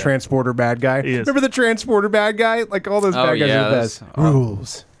knockoff transporter bad guy. He is. Remember the transporter bad guy? Like all those bad guys are the best.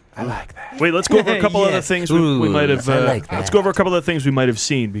 Rules. I like that. Wait, let's go over a couple other things we might have. I like that. Let's go over a couple of things we might have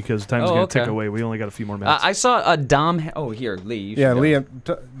seen because time's going to tick okay. away. We only got a few more minutes. I saw a Dom. Oh, here, Lee. You Yeah, should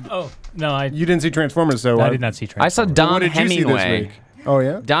go. Liam. No, you didn't see Transformers, so I did not see Transformers. I saw Dom what did you see this Hemingway. week? Oh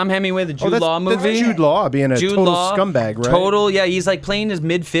yeah, Dom Hemingway, the Jude that's, Law movie. That's Jude Law being a Jude total Law, scumbag, right? Total, yeah. He's like playing his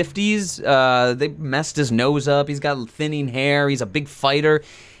mid-50s. They messed his nose up. He's got thinning hair. He's a big fighter.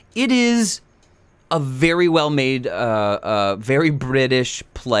 It is a very well-made, very British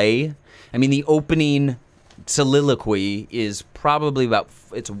play. I mean, the opening soliloquy is probably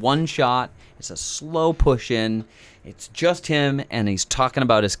it's one shot. It's a slow push in. It's just him, and he's talking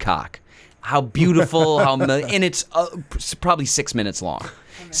about his cock. How beautiful, and it's probably 6 minutes long.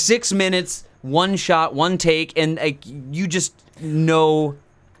 6 minutes, one shot, one take, and you just know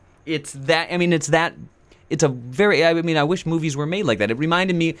it's that. I mean, it's that. It's a very. I mean, I wish movies were made like that. It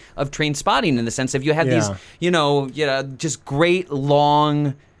reminded me of Trainspotting in the sense of you had these, just great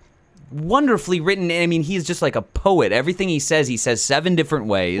long. Wonderfully written. I mean, he's just like a poet. Everything he says 7 different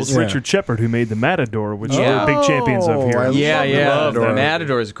ways. Well, it's Richard Shepard who made the Matador, which we're big champions of here. The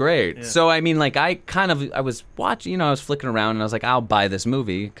Matador is great. Yeah. So I mean, like I was watching, I was flicking around and I was like, I'll buy this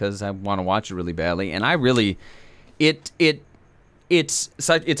movie because I want to watch it really badly. And I really, it's a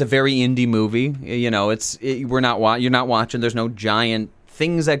very indie movie. You're not watching. There's no giant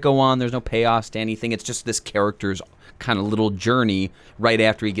things that go on. There's no payoffs to anything. It's just this character's kind of little journey right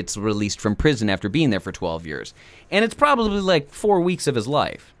after he gets released from prison after being there for 12 years. And it's probably like 4 weeks of his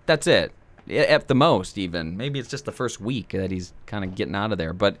life. That's it. At the most, even. Maybe it's just the first week that he's kind of getting out of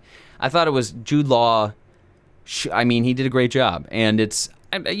there. But I thought it was Jude Law. I mean, he did a great job. And it's,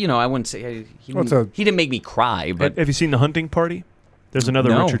 I wouldn't say, he didn't make me cry. But have you seen The Hunting Party? There's another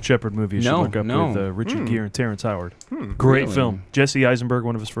No. Richard Shepard movie you should look up with Richard Gere and Terrence Howard. Great film. Jesse Eisenberg,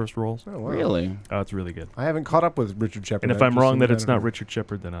 one of his first roles. Oh, wow. Really? Oh, it's really good. I haven't caught up with Richard Shepard. And if I'm wrong that it's not Richard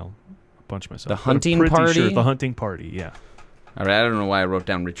Shepard, then I'll punch myself. The But I'm Hunting pretty Party? Sure, The Hunting Party, yeah. All right, I don't know why I wrote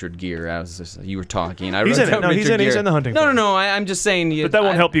down Richard Gere. You were talking. He's in it. No, he's in The Hunting Party. No. I'm just saying. But that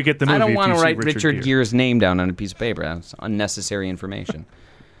won't help you get the movie I don't if want you to see write Richard Richard Gere's name down on a piece of paper. That's unnecessary information.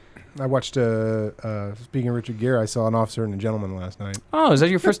 I watched, speaking of Richard Gere, I saw An Officer and a Gentleman last night. Oh, is that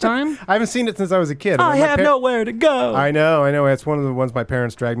your first time? I haven't seen it since I was a kid. I have nowhere to go. I know. It's one of the ones my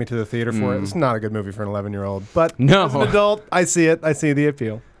parents dragged me to the theater for. It's not a good movie for an 11-year-old. But No. as an adult, I see it. I see the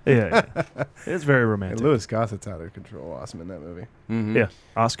appeal. Yeah. It's very romantic. And Louis Gossett's out of control. Awesome in that movie. Mm-hmm. Yeah.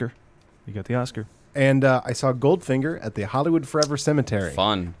 Oscar. You got the Oscar. And I saw Goldfinger at the Hollywood Forever Cemetery.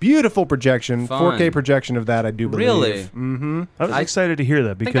 Fun. Beautiful projection. Fun. 4K projection of that, I do believe. Really? Mm-hmm. I was excited to hear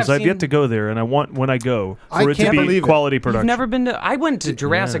that because I've yet to go there, and I want, when I go, I for it to can't be believe it. quality production. You've never been to... I went to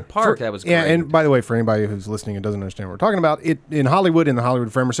Jurassic Park. That was great. Yeah, and by the way, for anybody who's listening and doesn't understand what we're talking about, in Hollywood, in the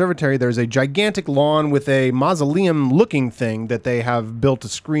Hollywood Forever Cemetery, there's a gigantic lawn with a mausoleum-looking thing that they have built a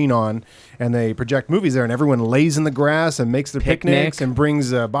screen on, and they project movies there, and everyone lays in the grass and makes their picnics and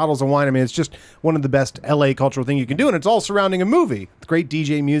brings bottles of wine. I mean, it's just one of the best L.A. cultural thing you can do, and it's all surrounding a movie. It's great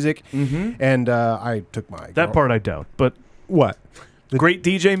DJ music, and I took my... That part I doubt, but... What? Great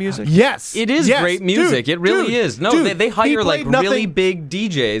DJ music? Yes. It is great music. It really is. No, they hire like really big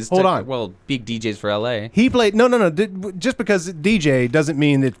DJs. Hold on. Well, big DJs for LA. He played... No. Just because DJ doesn't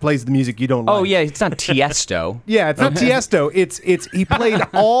mean it plays the music you don't like. Oh, yeah. It's not Tiesto. Yeah, it's not Tiesto. It's he played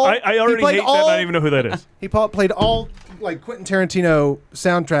all... I already hate that. I don't even know who that is. He played all... like Quentin Tarantino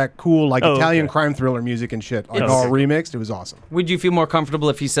soundtrack, cool, like Italian crime thriller music and shit, like all remixed. It was awesome. Would you feel more comfortable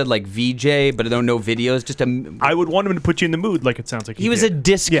if he said like VJ, but no videos? I would want him to put you in the mood, like it sounds like he was did. a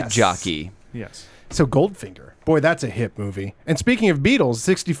disc jockey. Yes. So Goldfinger, boy, that's a hit movie. And speaking of Beatles,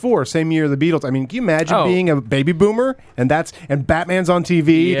 '64, same year the Beatles. I mean, can you imagine being a baby boomer and Batman's on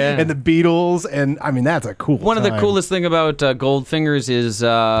TV and the Beatles, and I mean that's a cool. One of the coolest thing about Goldfingers is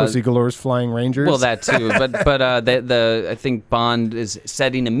Pussy Galore's Flying Rangers. Well, that too, but I think Bond is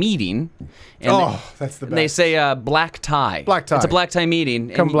setting a meeting. And that's the best. And they say black tie. Black tie. It's a black tie meeting.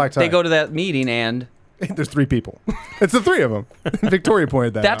 Come black tie. They go to that meeting and. There's 3 people. It's the 3 of them. Victoria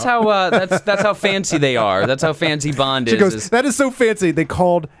pointed that that's out. That's how fancy they are. That's how fancy Bond is. She goes, that is so fancy. They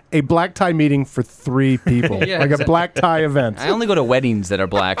called a black tie meeting for 3 people. A black tie event. I only go to weddings that are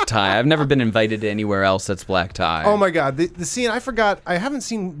black tie. I've never been invited to anywhere else that's black tie. Oh my God. The scene, I forgot. I haven't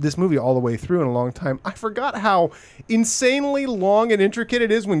seen this movie all the way through in a long time. I forgot how insanely long and intricate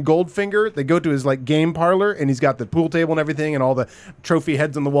it is when Goldfinger, they go to his like game parlor and he's got the pool table and everything and all the trophy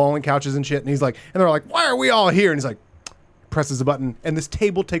heads on the wall and couches and shit. And he's like, and they're like, why are we all here? And he's like, presses a button, and this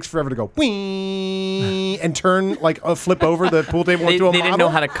table takes forever to go whee and turn like a flip over the pool table into a model. They didn't know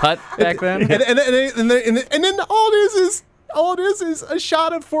how to cut back then. And then all it is all it is a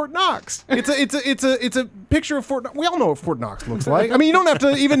shot of Fort Knox. It's a picture of Fort Knox. We all know what Fort Knox looks like. I mean, you don't have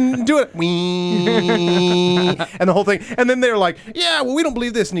to even do it. And the whole thing. And then they're like, yeah, well, we don't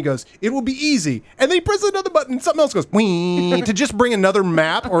believe this. And he goes, it will be easy. And then he presses another button and something else goes, to just bring another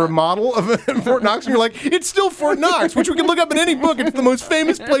map or a model of Fort Knox. And you're like, it's still Fort Knox, which we can look up in any book. It's the most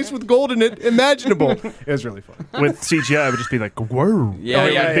famous place with gold in it imaginable. It was really fun. With CGI, it would just be like, whoa. Yeah.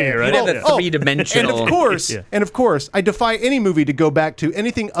 Right? You'd have a three-dimensional. And of course, I defy any movie to go back to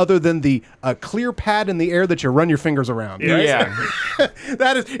anything other than the clear pad in the air that you run your fingers around. Right? Yeah.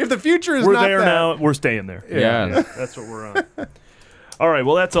 That is, if the future is we're not there that, now, we're staying there. Yeah. That's what we're on. All right,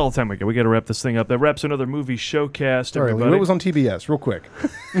 well, that's all the time we got. We got to wrap this thing up. That wraps another movie showcast. Sorry, everybody. what was on TBS? Real quick.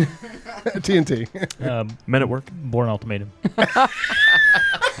 TNT. Men at Work. Born Ultimatum.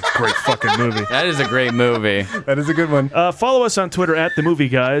 Great fucking movie. That is a great movie. That is a good one. Follow us on Twitter at The Movie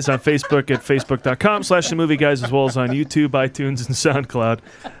Guys, on Facebook at facebook.com/The Movie Guys, as well as on YouTube, iTunes, and SoundCloud.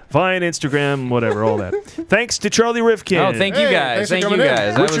 Vine, Instagram, whatever, all that. Thanks to Charley Rivkin. Oh, thank you guys. Thank you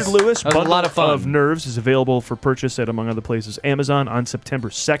guys. Richard Lewis, that was a lot of fun. of Nerves, is available for purchase at, among other places, Amazon on September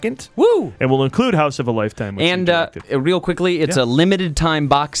 2nd. Woo! And will include House of a Lifetime. Which and real quickly, it's a limited time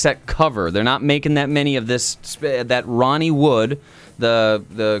box set cover. They're not making that many of this. That Ronnie Wood,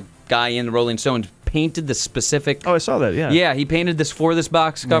 the guy in the Rolling Stones, painted the specific. Oh, I saw that. Yeah. Yeah, he painted this for this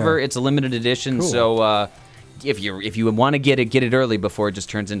box cover. Yeah. It's a limited edition, cool. So. If you want to get it early before it just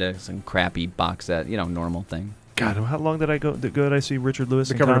turns into some crappy box set, normal thing. God, how long did I go? Did I see Richard Lewis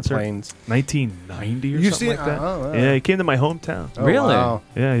in concert? Planes. 1990 or something like that. Oh, wow. Yeah, he came to my hometown. Oh, really? Wow.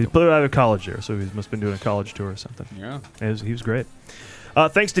 Yeah, he played out of college there, so he must have been doing a college tour or something. Yeah, he was great.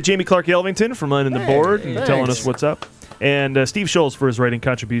 Thanks to Jamie Clark Elvington for running the board and telling us what's up. And Steve Scholes for his writing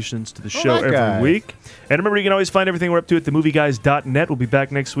contributions to the show every week. And remember, you can always find everything we're up to at themovieguys.net. We'll be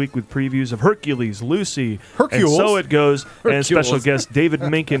back next week with previews of Hercules, Lucy, and So It Goes, and special guest David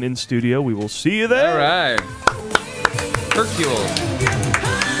Minkin in studio. We will see you there. All right. Hercules.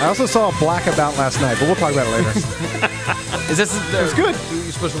 I also saw Black About last night, but we'll talk about it later. Is this? It's good.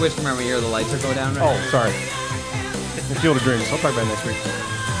 You're supposed to whisper when you hear the lights are going down, right? Oh, sorry. Field of Dreams. I'll talk about it next week.